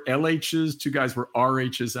 guys were LHs, 2 guys were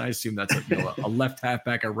RHs. I assume that's a left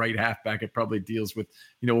halfback, a right halfback. It probably deals with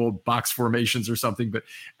old box formations or something. But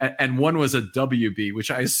and one was a WB, which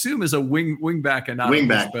I assume is a wingback and not a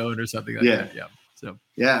wishbone or something like that. Yeah. So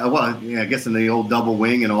I guess in the old double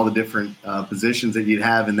wing and all the different positions that you'd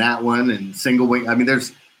have in that one and single wing. I mean,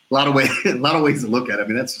 there's a lot of ways to look at it. I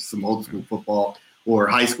mean, that's just some old school football or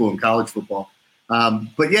high school and college football.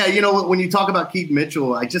 But yeah, when you talk about Keaton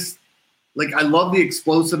Mitchell, I love the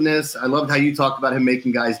explosiveness. I loved how you talked about him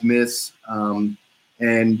making guys miss. And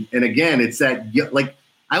again, it's that,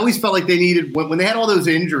 I always felt like they needed, when they had all those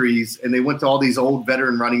injuries and they went to all these old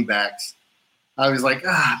veteran running backs, I was like,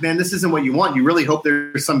 man, this isn't what you want. You really hope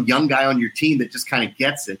there's some young guy on your team that just kind of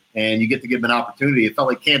gets it and you get to give him an opportunity. It felt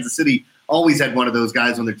like Kansas City always had one of those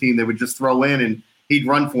guys on their team they would just throw in and he'd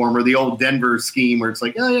run for him, or the old Denver scheme where it's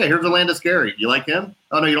like, oh yeah, here's Orlando Scary. You like him?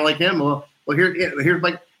 Oh no, you don't like him? Well here's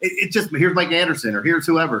Mike. Here's Mike Anderson, or here's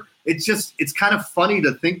whoever. It's kind of funny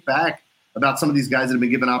to think back about some of these guys that have been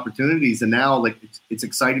given opportunities, and now it's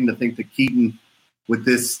exciting to think that Keaton, with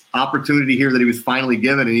this opportunity here that he was finally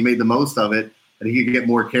given and he made the most of it, that he could get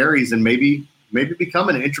more carries and maybe become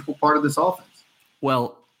an integral part of this offense.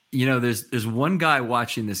 Well, there's one guy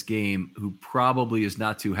watching this game who probably is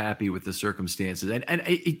not too happy with the circumstances.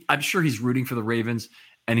 And I'm sure he's rooting for the Ravens,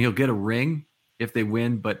 and he'll get a ring if they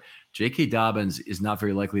win. But J.K. Dobbins is not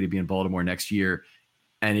very likely to be in Baltimore next year.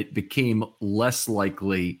 And it became less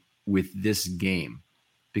likely with this game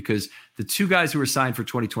because the 2 guys who are signed for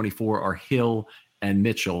 2024 are Hill and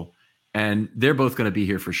Mitchell, and they're both going to be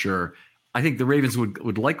here for sure. I think the Ravens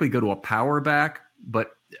would likely go to a power back,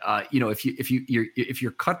 but if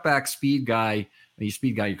you're cutback speed guy, your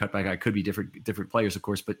cutback guy could be different players, of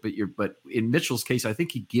course. But in Mitchell's case, I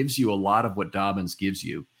think he gives you a lot of what Dobbins gives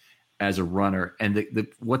you as a runner, and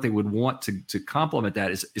what they would want to complement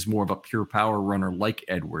that is more of a pure power runner like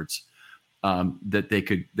Edwards that they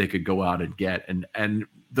could go out and get, and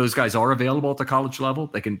those guys are available at the college level.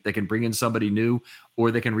 They can bring in somebody new,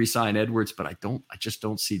 or they can re-sign Edwards. But I just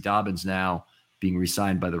don't see Dobbins now being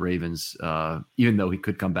re-signed by the Ravens, even though he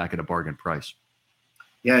could come back at a bargain price.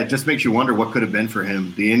 Yeah, it just makes you wonder what could have been for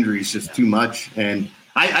him. The injury is just too much. And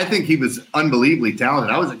I think he was unbelievably talented.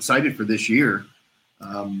 I was excited for this year.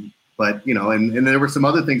 But, and there were some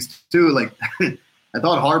other things too. Like I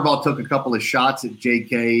thought Harbaugh took a couple of shots at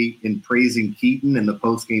JK in praising Keaton in the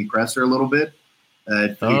post-game presser a little bit.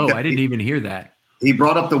 I didn't even hear that. He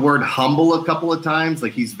brought up the word humble a couple of times.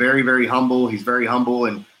 Like he's very, very humble. He's very humble.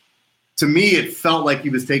 And to me, it felt like he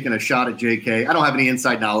was taking a shot at JK. I don't have any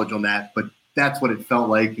inside knowledge on that, but that's what it felt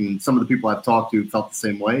like. And some of the people I've talked to felt the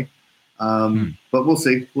same way. But we'll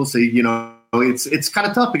see. We'll see. It's kind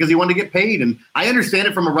of tough because he wanted to get paid. And I understand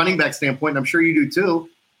it from a running back standpoint. And I'm sure you do too.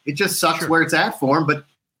 It just sucks where it's at for him. But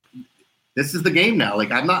this is the game now.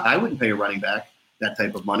 Like I wouldn't pay a running back that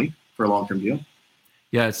type of money for a long-term deal.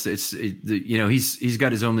 Yeah, he's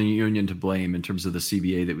got his own union to blame in terms of the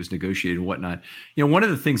CBA that was negotiated and whatnot. One of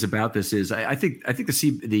the things about this is I think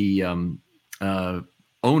the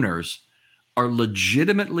owners are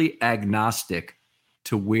legitimately agnostic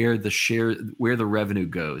to where the revenue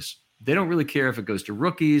goes. They don't really care if it goes to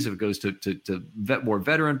rookies, if it goes to more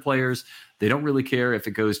veteran players. They don't really care if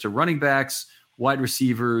it goes to running backs, wide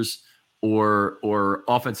receivers, or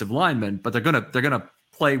offensive linemen. But they're gonna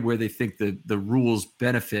play where they think the rules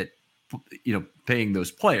benefit, paying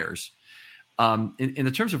those players. In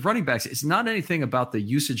the terms of running backs, it's not anything about the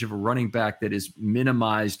usage of a running back that is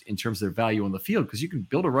minimized in terms of their value on the field, because you can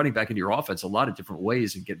build a running back into your offense a lot of different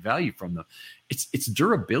ways and get value from them. It's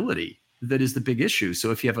durability that is the big issue.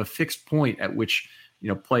 So if you have a fixed point at which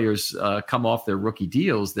players come off their rookie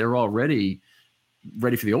deals, they're already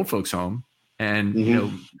ready for the old folks home.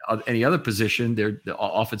 And any other position, they're the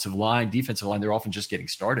offensive line, defensive line, they're often just getting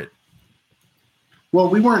started. Well,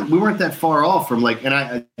 we weren't that far off from and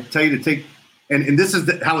I tell you to take, and this is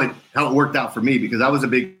how it worked out for me, because I was a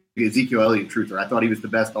big Ezekiel Elliott truther. I thought he was the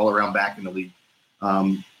best all around back in the league.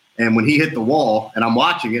 And when he hit the wall, and I'm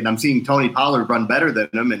watching it, and I'm seeing Tony Pollard run better than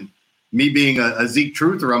him, and me being a Zeke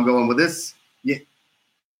truther, I'm going with this. Yeah,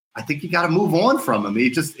 I think you got to move on from him.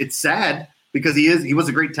 It's sad. Because he was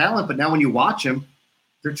a great talent, but now when you watch him,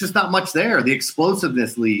 there's just not much there. The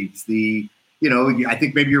explosiveness leaves. I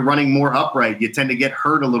think maybe you're running more upright. You tend to get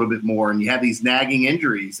hurt a little bit more, and you have these nagging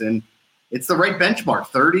injuries. And it's the right benchmark,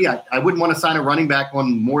 30. I wouldn't want to sign a running back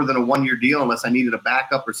on more than a 1-year deal unless I needed a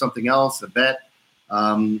backup or something else, a bet.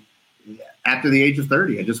 After the age of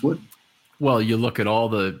 30, I just wouldn't. Well, you look at all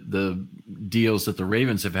the deals that the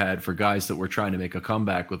Ravens have had for guys that were trying to make a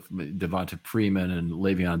comeback with Devonta Freeman and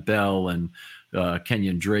Le'Veon Bell and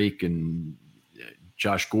Kenyon Drake and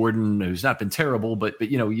Josh Gordon, who's not been terrible, but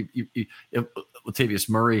Latavius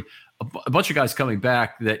Murray, a bunch of guys coming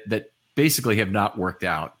back that basically have not worked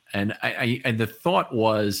out. And I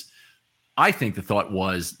think the thought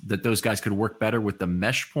was that those guys could work better with the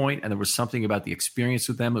mesh point, and there was something about the experience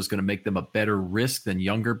with them that was going to make them a better risk than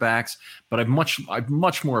younger backs. But I've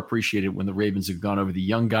much more appreciated when the Ravens have gone over the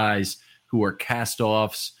young guys who are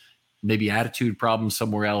cast-offs, maybe attitude problems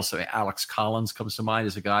somewhere else. I mean, Alex Collins comes to mind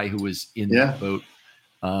as a guy who was in that boat.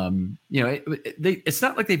 It's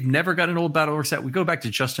not like they've never got an old bat works out. We go back to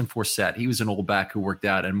Justin Forsett. He was an old back who worked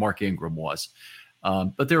out, and Mark Ingram was.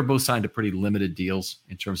 But they were both signed to pretty limited deals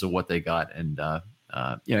in terms of what they got. And,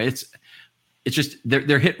 it's just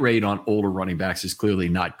their hit rate on older running backs is clearly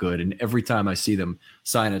not good. And every time I see them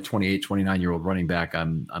sign a 28, 29-year-old running back,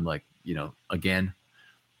 I'm like, again.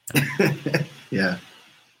 Yeah.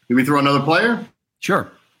 Can we throw another player?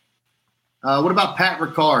 Sure. What about Pat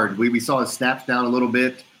Ricard? We saw his snaps down a little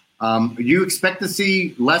bit. Do you expect to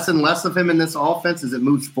see less and less of him in this offense as it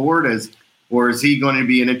moves forward, or is he going to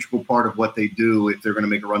be an integral part of what they do if they're going to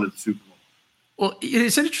make a run to the Super Bowl? Well,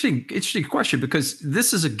 it's an interesting question, because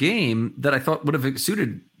this is a game that I thought would have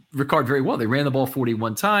suited Ricard very well. They ran the ball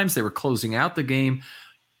 41 times. They were closing out the game.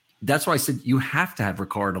 That's why I said you have to have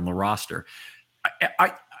Ricard on the roster.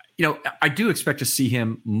 I do expect to see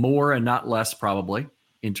him more and not less, probably,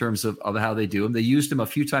 in terms of how they do him. They used him a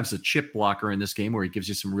few times as a chip blocker in this game, where he gives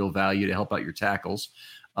you some real value to help out your tackles.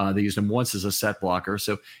 They used him once as a set blocker.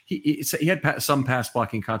 So he had some pass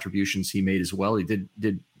blocking contributions he made as well. He did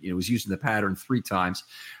was used in the pattern 3 times.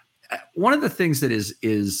 One of the things that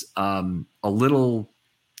is a little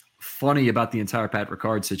funny about the entire Pat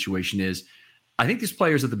Ricard situation is, I think these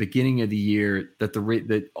players at the beginning of the year that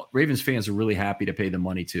the Ravens fans are really happy to pay the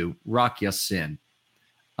money to, Rock Ya-Sin.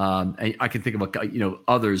 I can think of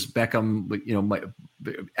others, Beckham,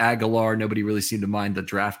 Aguilar. Nobody really seemed to mind the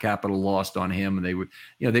draft capital lost on him, and they were,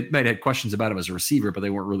 they might have had questions about him as a receiver, but they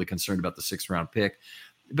weren't really concerned about the 6th round pick.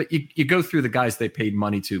 But you go through the guys they paid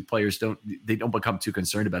money to, players don't become too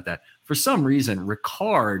concerned about that. For some reason,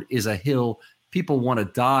 Ricard is a hill people want to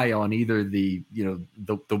die on, either the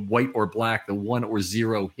white or black, the 1 or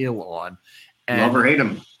 0 hill on. And, love or hate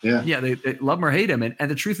him. Yeah, they love him or hate him. And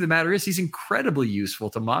the truth of the matter is, he's incredibly useful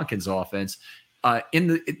to Monken's offense.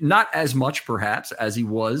 Not as much perhaps as he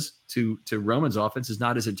was to Roman's offense, is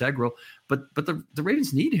not as integral, but the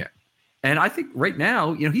Ravens need him. And I think right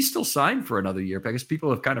now, he's still signed for another year, because people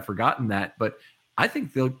have kind of forgotten that. But I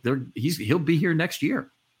think he'll be here next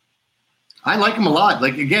year. I like him a lot.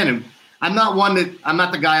 Like, again, I'm not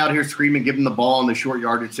the guy out here screaming, give him the ball in the short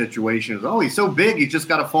yardage situations. Oh, he's so big, he's just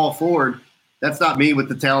got to fall forward. That's not me with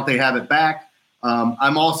the talent they have at back.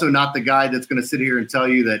 I'm also not the guy that's going to sit here and tell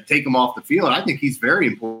you that take him off the field. I think he's very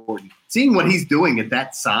important. Seeing what he's doing at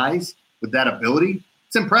that size with that ability,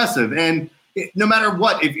 it's impressive. And no matter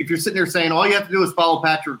what, if you're sitting there saying all you have to do is follow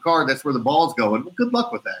Patrick Ricard, that's where the ball's going, well, good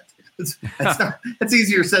luck with that. That's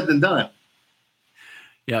easier said than done.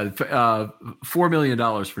 Yeah, $4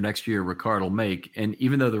 million for next year Ricard will make. And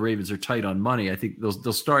even though the Ravens are tight on money, I think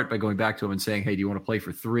they'll start by going back to him and saying, hey, do you want to play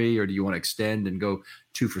for 3, or do you want to extend and go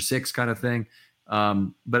 2 for 6 kind of thing?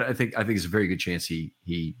 But I think it's a very good chance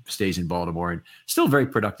he stays in Baltimore, and still a very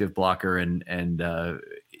productive blocker and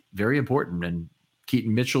very important. And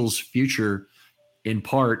Keaton Mitchell's future, in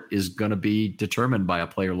part, is going to be determined by a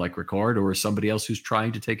player like Ricard or somebody else who's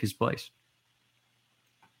trying to take his place.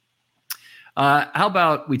 How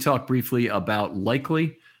about we talk briefly about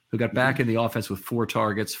Likely, who got back in the offense with 4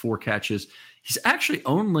 targets, 4 catches. He's actually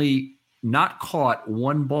only not caught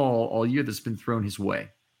 1 ball all year that's been thrown his way.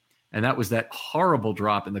 And that was that horrible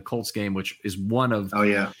drop in the Colts game, which is one of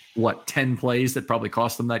 10 plays that probably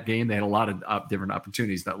cost them that game. They had a lot of different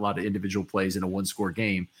opportunities, a lot of individual plays in a 1-score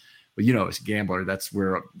game. But as a gambler, that's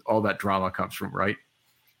where all that drama comes from, right?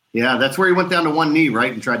 Yeah, that's where he went down to 1 knee,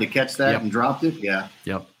 right, and tried to catch that and dropped it. Yeah.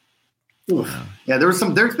 Yep. Yeah, there's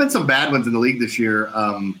been some bad ones in the league this year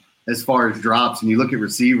as far as drops, and you look at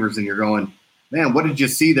receivers and you're going, man, what did you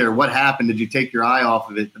see there? What happened? Did you take your eye off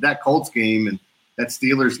of it? But that Colts game and that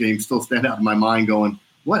Steelers game still stand out in my mind going,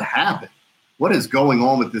 what happened? What is going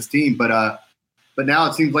on with this team? But now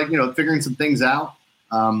it seems like, figuring some things out.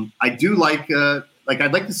 I do like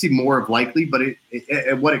I'd like to see more of Likely, but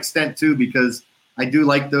at what extent too, because I do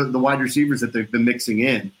like the wide receivers that they've been mixing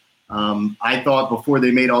in. I thought before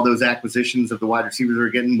they made all those acquisitions of the wide receivers they're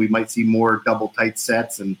getting, we might see more double tight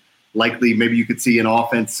sets, and likely maybe you could see an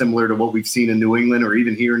offense similar to what we've seen in New England or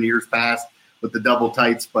even here in years past with the double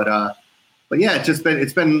tights. But But yeah,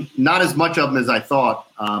 it's been not as much of him as I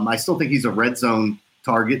thought. I still think he's a red zone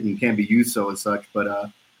target and can be used so as such,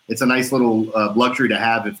 but it's a nice little luxury to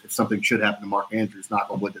have if something should happen to Mark Andrews. Knock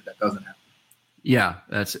on wood that doesn't happen. Yeah,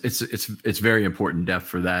 it's very important depth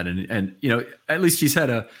for that, and at least he's had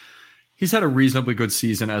a reasonably good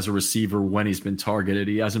season as a receiver when he's been targeted.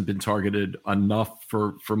 He hasn't been targeted enough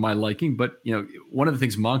for my liking, but one of the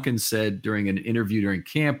things Monken said during an interview during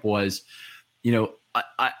camp was,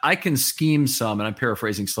 I can scheme some, and I'm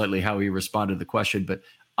paraphrasing slightly how he responded to the question, but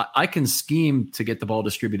I can scheme to get the ball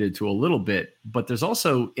distributed to a little bit, but there's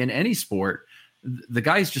also in any sport, the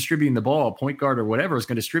guy who's distributing the ball, point guard or whatever, is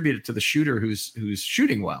going to distribute it to the shooter who's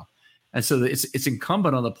shooting well. And so it's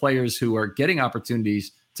incumbent on the players who are getting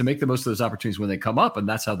opportunities to make the most of those opportunities when they come up, and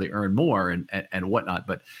that's how they earn more and whatnot.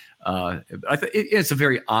 But I think it's a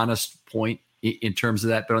very honest point in terms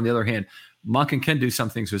of that. But on the other hand, Monken can do some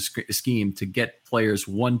things with scheme to get players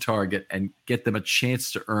one target and get them a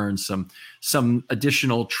chance to earn some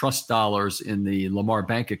additional trust dollars in the Lamar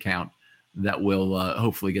bank account that will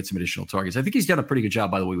hopefully get some additional targets. I think he's done a pretty good job,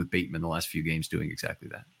 by the way, with Bateman the last few games doing exactly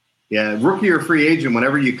that. Yeah, rookie or free agent,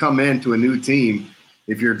 whenever you come into a new team,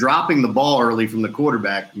 if you're dropping the ball early from the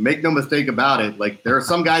quarterback, make no mistake about it. Like, there are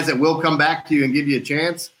some guys that will come back to you and give you a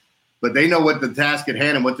chance, but they know what the task at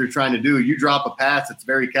hand and what they're trying to do. You drop a pass, it's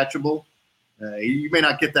very catchable. You may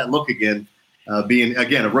not get that look again, being,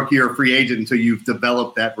 again, a rookie or a free agent until you've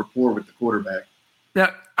developed that rapport with the quarterback.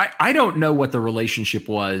 Now, I don't know what the relationship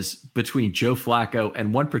was between Joe Flacco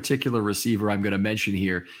and one particular receiver I'm going to mention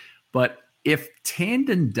here, but if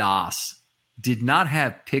Tandon Doss did not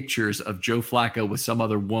have pictures of Joe Flacco with some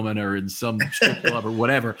other woman or in some strip club or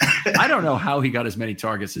whatever, I don't know how he got as many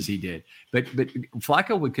targets as he did. But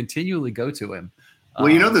Flacco would continually go to him.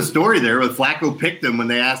 Well, the story there with Flacco picked him when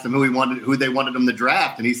they asked him who they wanted him to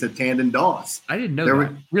draft, and he said Tandon Doss. I didn't know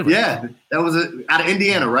that. Really? Yeah, that was out of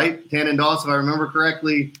Indiana, right? Tandon Doss, if I remember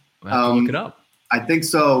correctly. I'll have to look it up. I think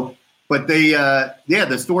so. But they,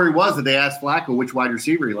 the story was that they asked Flacco which wide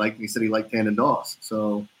receiver he liked, and he said he liked Tandon Doss.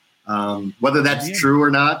 So whether that's true or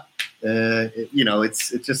not,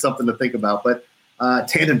 it's just something to think about. But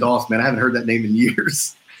Tandon Doss, man, I haven't heard that name in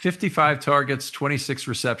years. 55 targets, 26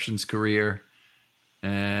 receptions career.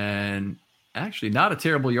 And actually not a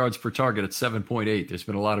terrible yards per target at 7.8. There's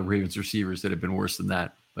been a lot of Ravens receivers that have been worse than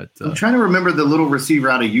that. But I'm trying to remember the little receiver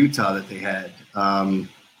out of Utah that they had.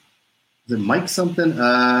 Is it Mike something?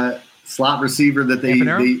 Slot receiver that they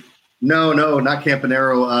no, not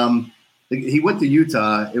Campanaro. He went to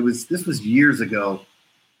Utah. This was years ago.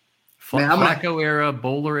 Flacco era,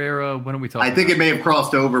 Bowler era. When are we talking? I think it may have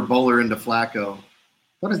crossed over Bowler into Flacco. I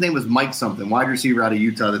thought his name was Mike something, wide receiver out of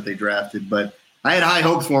Utah that they drafted, but I had high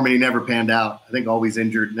hopes for him, and he never panned out. I think always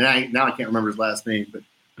injured. Now I can't remember his last name, but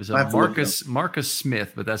it was Marcus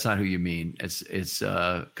Smith, but that's not who you mean. It's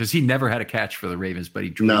because he never had a catch for the Ravens, but he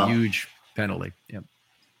drew a huge penalty. Yep.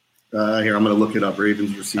 Here, I'm going to look it up.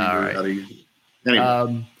 Ravens receiver. All right.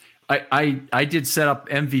 Anyway. I did set up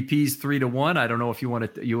MVPs 3-1. I don't know if you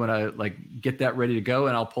want to like get that ready to go,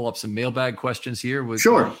 and I'll pull up some mailbag questions here.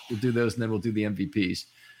 Sure. We'll do those, and then we'll do the MVPs.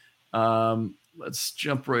 Let's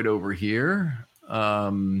jump right over here.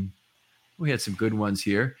 We had some good ones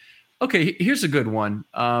here. Okay, here's a good one.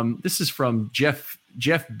 This is from Jeff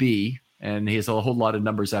B, and he has a whole lot of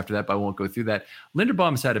numbers after that, but I won't go through that.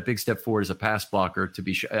 Linderbaum's had a big step forward as a pass blocker.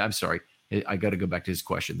 I'm sorry, I got to go back to his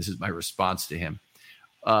question. This is my response to him.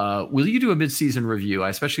 Will you do a midseason review? I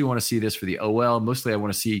especially want to see this for the OL. Mostly I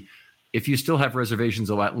want to see if you still have reservations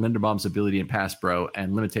about Linderbaum's ability in pass pro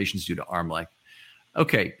and limitations due to arm length.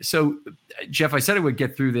 Okay, so Jeff, I said I would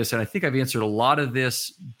get through this, and I think I've answered a lot of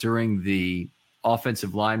this during the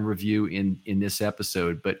offensive line review in this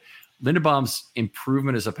episode. But Linderbaum's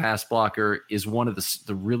improvement as a pass blocker is one of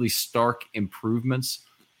the really stark improvements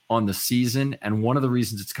on the season, and one of the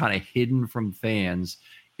reasons it's kind of hidden from fans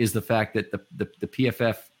is the fact that the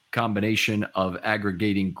PFF combination of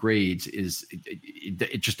aggregating grades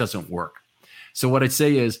it just doesn't work. So what I'd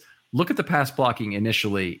say is, look at the pass blocking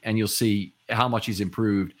initially, and you'll see how much he's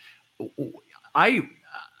improved. I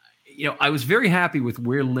was very happy with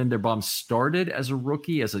where Linderbaum started as a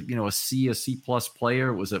rookie, as a C plus player.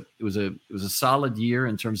 It was a solid year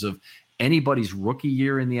in terms of anybody's rookie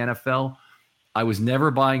year in the NFL. I was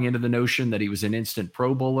never buying into the notion that he was an instant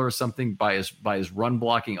Pro Bowler or something by his run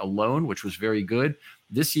blocking alone, which was very good.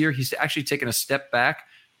 This year, he's actually taken a step back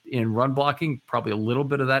in run blocking. Probably a little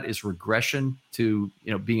bit of that is regression to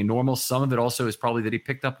being normal. Some of it also is probably that he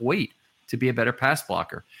picked up weight to be a better pass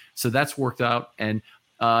blocker. So that's worked out. And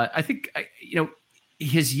I think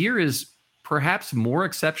his year is perhaps more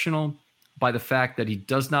exceptional by the fact that he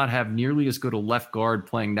does not have nearly as good a left guard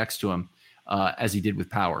playing next to him as he did with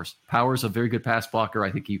Powers. Powers, a very good pass blocker.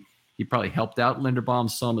 I think he probably helped out Linderbaum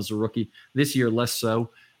some as a rookie. This year, less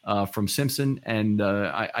so from Simpson. And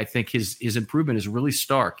I think his improvement is really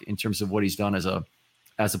stark in terms of what he's done as a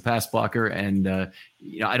pass blocker. And,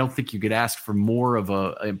 I don't think you could ask for more of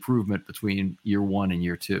a improvement between year one and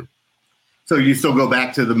year two. So you still go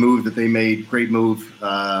back to the move that they made, great move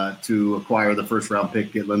to acquire the first round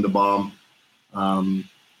pick, get Linderbaum.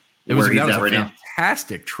 That was a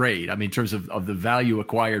fantastic trade. I mean, in terms of the value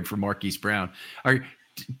acquired for Marquise Brown.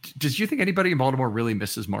 Does you think anybody in Baltimore really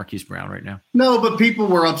misses Marquise Brown right now? No, but people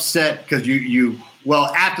were upset because well,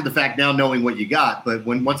 after the fact, now knowing what you got, but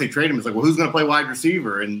once they trade him, it's like, well, who's going to play wide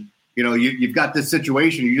receiver? And you've got this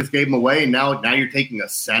situation. You just gave him away, and now you're taking a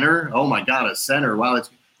center. Oh my God, a center! Wow, it's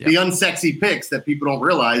the unsexy picks that people don't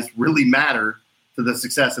realize really matter to the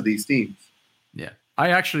success of these teams. Yeah, I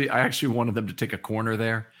actually wanted them to take a corner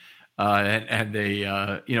there. And they,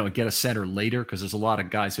 get a center later because there's a lot of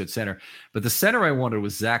guys who had center. But the center I wanted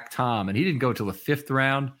was Zach Tom, and he didn't go until the 5th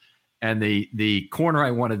round. And the corner I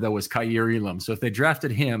wanted, though, was Kaiir Elam. So if they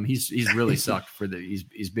drafted him, he's really sucked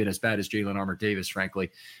he's been as bad as Jalen Armour-Davis, frankly.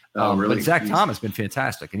 Really? But Zach Tom has been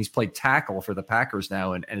fantastic, and he's played tackle for the Packers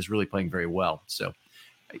now and is really playing very well. So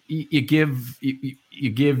you give,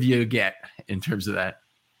 you get in terms of that.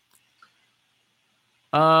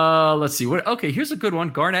 Let's see. Okay, here's a good one.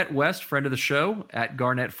 Garnett West, friend of the show, at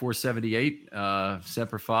Garnett478,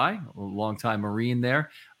 Semper Fi, a longtime Marine there.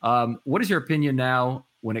 What is your opinion now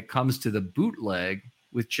when it comes to the bootleg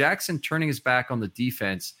with Jackson turning his back on the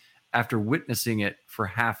defense after witnessing it for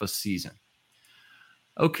half a season?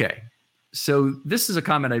 Okay, so this is a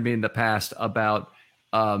comment I made in the past about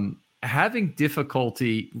Jackson having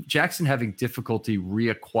difficulty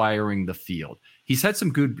reacquiring the field. He's had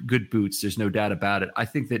some good boots. There's no doubt about it. I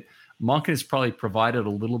think that Monken has probably provided a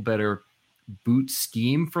little better boot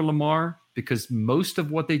scheme for Lamar because most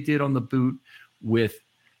of what they did on the boot with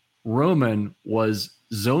Roman was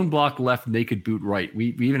zone block left, naked boot right. We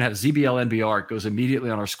even have ZBL NBR. It goes immediately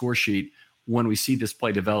on our score sheet when we see this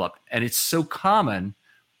play develop. And it's so common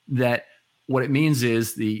that what it means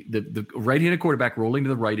is the right-handed quarterback rolling to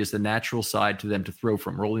the right is the natural side to them to throw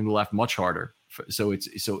from. Rolling to the left, much harder. So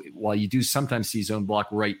while you do sometimes see zone block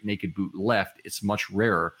right, naked boot left, it's much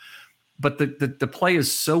rarer. But the play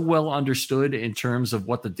is so well understood in terms of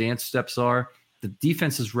what the dance steps are. The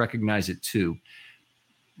defenses recognize it too.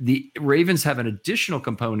 The Ravens have an additional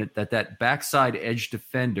component that backside edge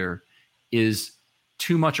defender is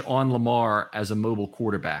too much on Lamar as a mobile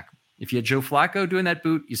quarterback. If you had Joe Flacco doing that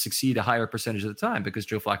boot, you succeed a higher percentage of the time because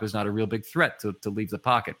Joe Flacco is not a real big threat to leave the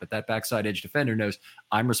pocket. But that backside edge defender knows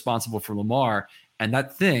I'm responsible for Lamar. And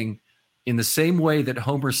that thing, in the same way that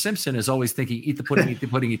Homer Simpson is always thinking, eat the pudding, eat the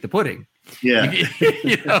pudding, eat the pudding. Yeah.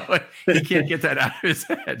 He can't get that out of his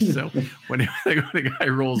head. So when the guy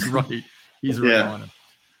rolls right, he's right on him.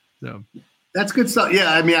 So that's good stuff.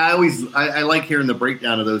 Yeah. I mean, I like hearing the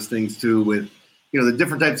breakdown of those things too with, the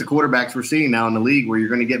different types of quarterbacks we're seeing now in the league where you're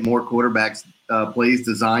going to get more quarterbacks plays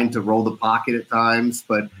designed to roll the pocket at times.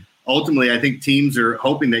 But ultimately, I think teams are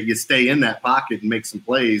hoping that you stay in that pocket and make some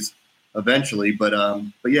plays eventually. But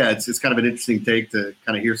yeah, it's kind of an interesting take to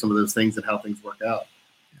kind of hear some of those things and how things work out.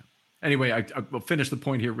 Anyway, I will finish the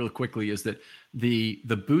point here real quickly is that the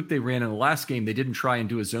boot they ran in the last game, they didn't try and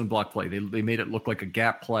do a zone block play. They made it look like a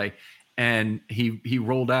gap play. And he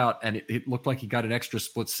rolled out, and it looked like he got an extra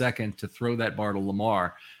split second to throw that bar to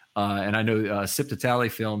Lamar. And I know Sip to Tally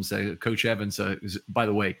Films, Coach Evans, by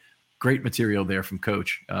the way, great material there from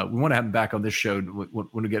Coach. We want to have him back on this show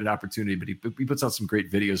when we get an opportunity, but he puts out some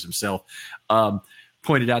great videos himself.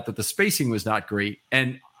 Pointed out that the spacing was not great.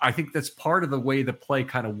 And I think that's part of the way the play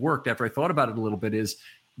kind of worked after I thought about it a little bit is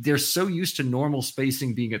they're so used to normal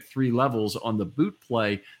spacing being at 3 levels on the boot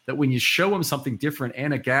play that when you show them something different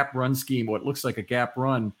and a gap run scheme, what looks like a gap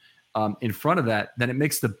run in front of that, then it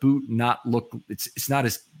makes the boot not look, it's not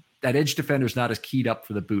as, that edge defender is not as keyed up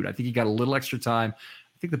for the boot. I think he got a little extra time.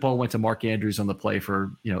 I think the ball went to Mark Andrews on the play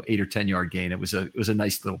for, 8 or 10 yard gain. It was a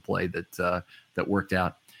nice little play that worked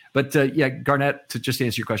out. But yeah, Garnett, to just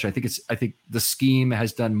answer your question, I think the scheme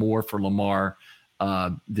has done more for Lamar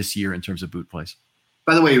this year in terms of boot plays.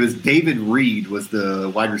 By the way, it was David Reed was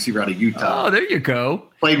the wide receiver out of Utah. Oh, there you go.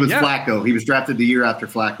 Played with Flacco. He was drafted the year after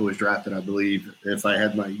Flacco was drafted, I believe, if I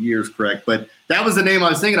had my years correct. But that was the name I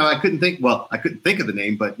was thinking of. I couldn't think of the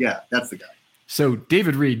name, but yeah, that's the guy. So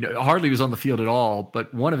David Reed hardly was on the field at all,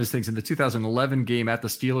 but one of his things in the 2011 game at the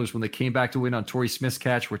Steelers when they came back to win on Torrey Smith's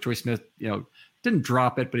catch, where Torrey Smith, didn't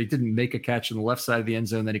drop it, but he didn't make a catch on the left side of the end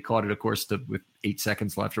zone. Then he caught it, of course, with 8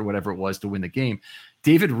 seconds left or whatever it was to win the game.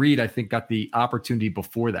 David Reed, I think, got the opportunity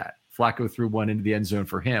before that. Flacco threw one into the end zone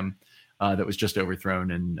for him. that was just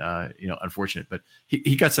overthrown and, unfortunate. But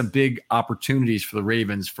he got some big opportunities for the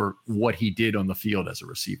Ravens for what he did on the field as a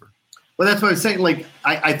receiver. Well, that's what I was saying. Like,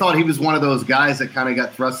 I thought he was one of those guys that kind of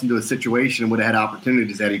got thrust into a situation and would have had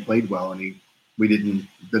opportunities that he played well, and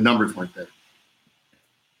the numbers weren't there.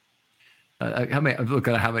 Look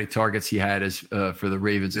at how many targets he had as for the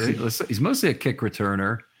Ravens. He's mostly a kick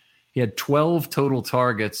returner. He had 12 total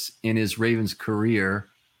targets in his Ravens career.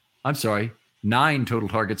 I'm sorry, 9 total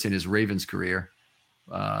targets in his Ravens career.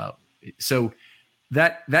 So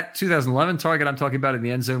that 2011 target I'm talking about in the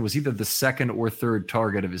end zone was either the second or third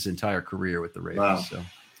target of his entire career with the Ravens. Wow. So.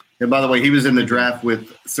 And by the way, he was in the draft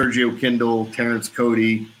with Sergio Kindle, Terrence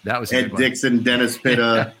Cody, Ed Dixon, Dennis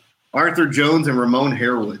Pitta, Arthur Jones, and Ramon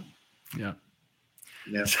Harewood. Yeah.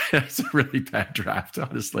 Yeah. It's a really bad draft,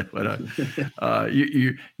 honestly. But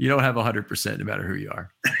you don't have 100% no matter who you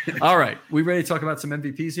are. All right. We ready to talk about some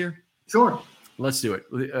MVPs here? Sure. Let's do it.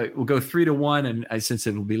 We'll go 3-1. And since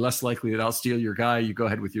it will be less likely that I'll steal your guy, you go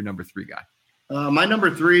ahead with your number 3 guy. My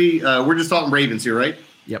number 3, we're just talking Ravens here, right?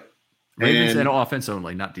 Yep. Ravens and offense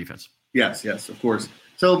only, not defense. Yes, of course.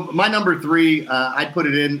 So my number 3, I'd put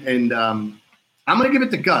it in, and I'm going to give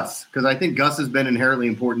it to Gus because I think Gus has been inherently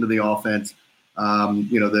important to the offense.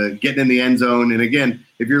 The getting in the end zone. And again,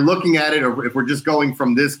 if you're looking at it, or if we're just going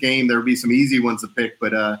from this game, there would be some easy ones to pick.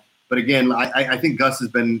 But again, I think Gus has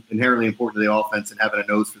been inherently important to the offense and having a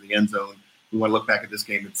nose for the end zone. We want to look back at this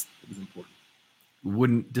game. It was important.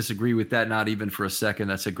 Wouldn't disagree with that, not even for a second.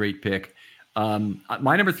 That's a great pick.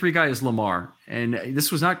 My number 3 guy is Lamar. And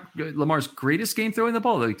this was not Lamar's greatest game throwing the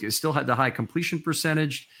ball. He still had the high completion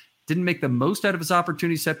percentage. Didn't make the most out of his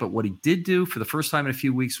opportunity set, but what he did do for the first time in a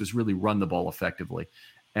few weeks was really run the ball effectively.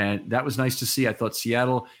 And that was nice to see. I thought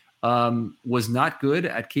Seattle was not good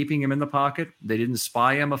at keeping him in the pocket. They didn't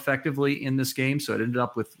spy him effectively in this game, so it ended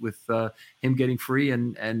up with him getting free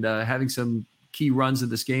and having some key runs in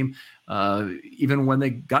this game, even when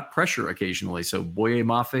they got pressure occasionally. So Boye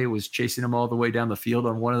Mafe was chasing him all the way down the field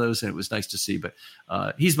on one of those, and it was nice to see. But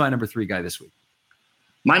he's my number 3 guy this week.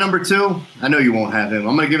 My number 2, I know you won't have him.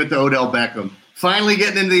 I'm going to give it to Odell Beckham. Finally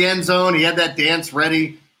getting into the end zone. He had that dance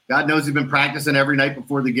ready. God knows he's been practicing every night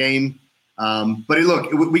before the game. But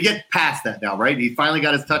look, we get past that now, right? He finally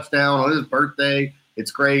got his touchdown on his birthday.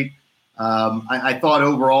 It's great. I thought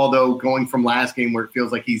overall, though, going from last game where it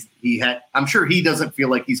feels like I'm sure he doesn't feel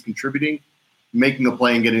like he's contributing, making a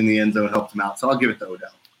play and getting in the end zone helped him out. So I'll give it to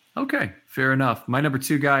Odell. Okay, fair enough. My number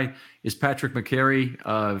 2 guy is Patrick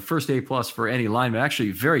McCary, first A+ for any lineman.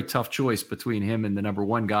 Actually, very tough choice between him and the number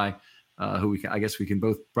 1 guy, who I guess we can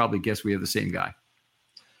both probably guess we have the same guy.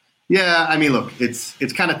 Yeah, I mean, look, it's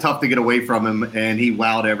kind of tough to get away from him, and he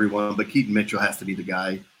wowed everyone, but Keaton Mitchell has to be the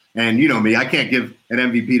guy. And you know me, I can't give an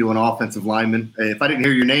MVP to an offensive lineman. If I didn't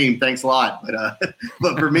hear your name, thanks a lot.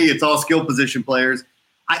 But for me, it's all skill position players.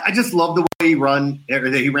 I just love the way he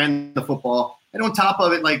ran the football. And on top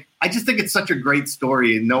of it, I just think it's such a great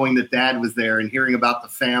story, and knowing that Dad was there and hearing about the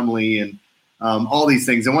family and all these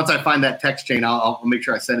things. And once I find that text chain, I'll make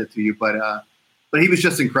sure I send it to you. But he was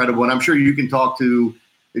just incredible, and I'm sure you can talk to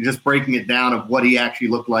just breaking it down of what he actually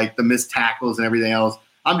looked like, the missed tackles and everything else.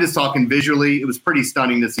 I'm just talking visually. It was pretty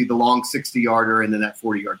stunning to see the long 60-yarder and then that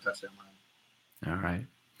 40-yard touchdown line. All right.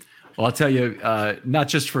 Well, I'll tell you, not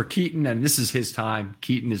just for Keaton, and this is his time.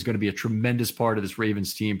 Keaton is going to be a tremendous part of this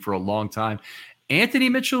Ravens team for a long time. Anthony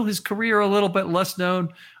Mitchell, his career a little bit less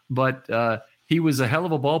known, but he was a hell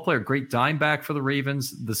of a ball player, great dime back for the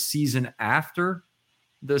Ravens the season after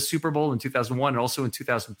the Super Bowl in 2001 and also in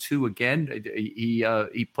 2002 again.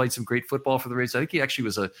 He played some great football for the Ravens. I think he actually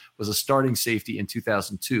was a starting safety in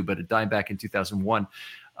 2002, but a dime back in 2001.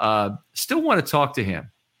 Still want to talk to him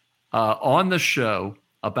on the show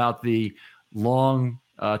about the long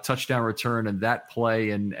touchdown return and that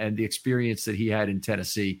play and the experience that he had in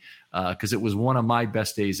Tennessee, because it was one of my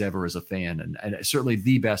best days ever as a fan, and certainly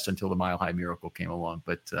the best until the Mile High Miracle came along.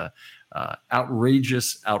 But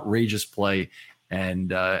outrageous play.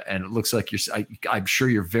 And it looks like I'm sure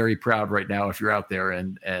you're very proud right now if you're out there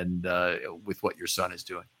and with what your son is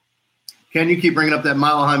doing. Ken, you keep bringing up that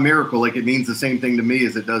Mile High Miracle like it means the same thing to me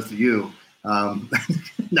as it does to you.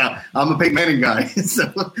 Now, I'm a Peyton Manning guy,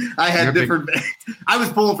 so I had I was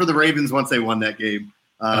pulling for the Ravens once they won that game.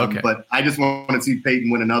 But I just wanted to see Peyton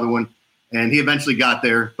win another one. And he eventually got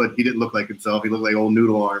there, but he didn't look like himself. He looked like old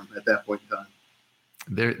noodle arm at that point in time.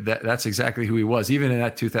 That's exactly who he was. Even in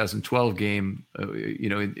that 2012 game,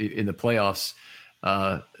 in the playoffs,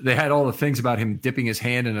 they had all the things about him dipping his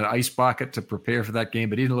hand in an ice bucket to prepare for that game,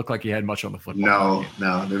 but he didn't look like he had much on the football.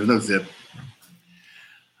 No, there was no zip.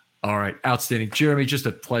 All right. Outstanding. Jeremy, just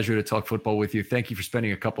a pleasure to talk football with you. Thank you for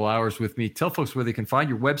spending a couple hours with me. Tell folks where they can find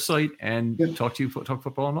your website and talk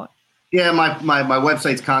football online. Yeah, my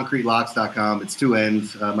website's concretelocks.com. It's 2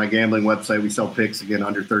 N's. My gambling website, we sell picks, again,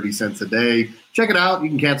 under 30 cents a day. Check it out. You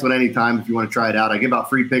can cancel at any time if you want to try it out. I give out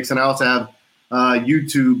free picks, and I also have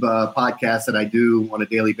YouTube podcast that I do on a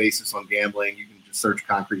daily basis on gambling. You can just search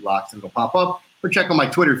Concrete Locks and it'll pop up, or check on my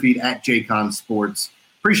Twitter feed at JCon Sports.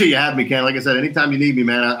 Appreciate you having me, Ken. Like I said, anytime you need me,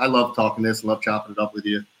 man, I love talking this and love chopping it up with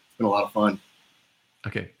you. It's been a lot of fun.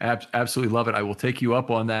 Okay, absolutely love it. I will take you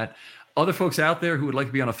up on that. Other folks out there who would like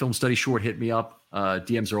to be on a Film Study Short, hit me up.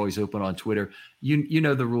 DMs are always open on Twitter. You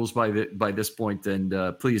know the rules by this point,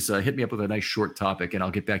 and please hit me up with a nice short topic, and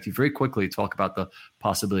I'll get back to you very quickly to talk about the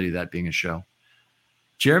possibility of that being a show.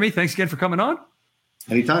 Jeremy, thanks again for coming on.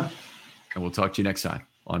 Anytime. And we'll talk to you next time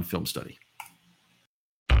on Film Study.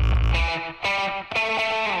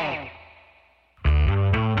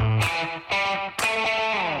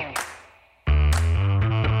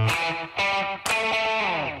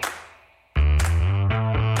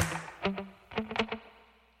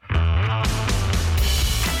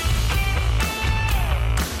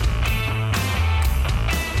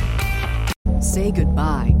 Say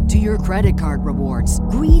goodbye to your credit card rewards.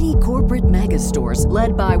 Greedy corporate mega stores,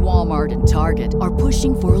 led by Walmart and Target, are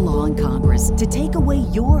pushing for a law in Congress to take away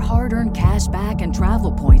your hard-earned cash back and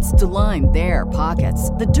travel points to line their pockets.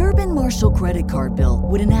 The Durbin-Marshall credit card bill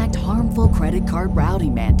would enact harmful credit card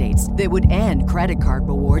routing mandates that would end credit card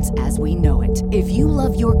rewards as we know it. If you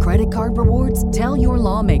love your credit card rewards, tell your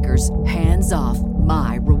lawmakers, hands off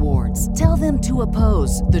my rewards. Tell them to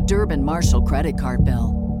oppose the Durbin-Marshall credit card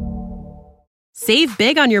bill. Save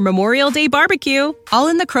big on your Memorial Day barbecue, all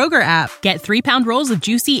in the Kroger app. Get 3-pound rolls of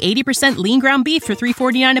juicy 80% lean ground beef for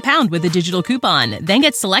 $3.49 a pound with a digital coupon. Then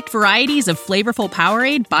get select varieties of flavorful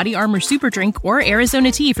Powerade, Body Armor Super Drink, or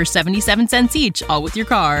Arizona tea for 77 cents each, all with your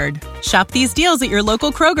card. Shop these deals at your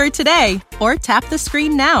local Kroger today, or tap the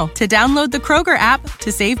screen now to download the Kroger app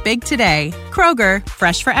to save big today. Kroger,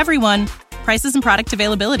 fresh for everyone. Prices and product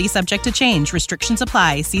availability subject to change. Restrictions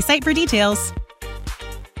apply. See site for details.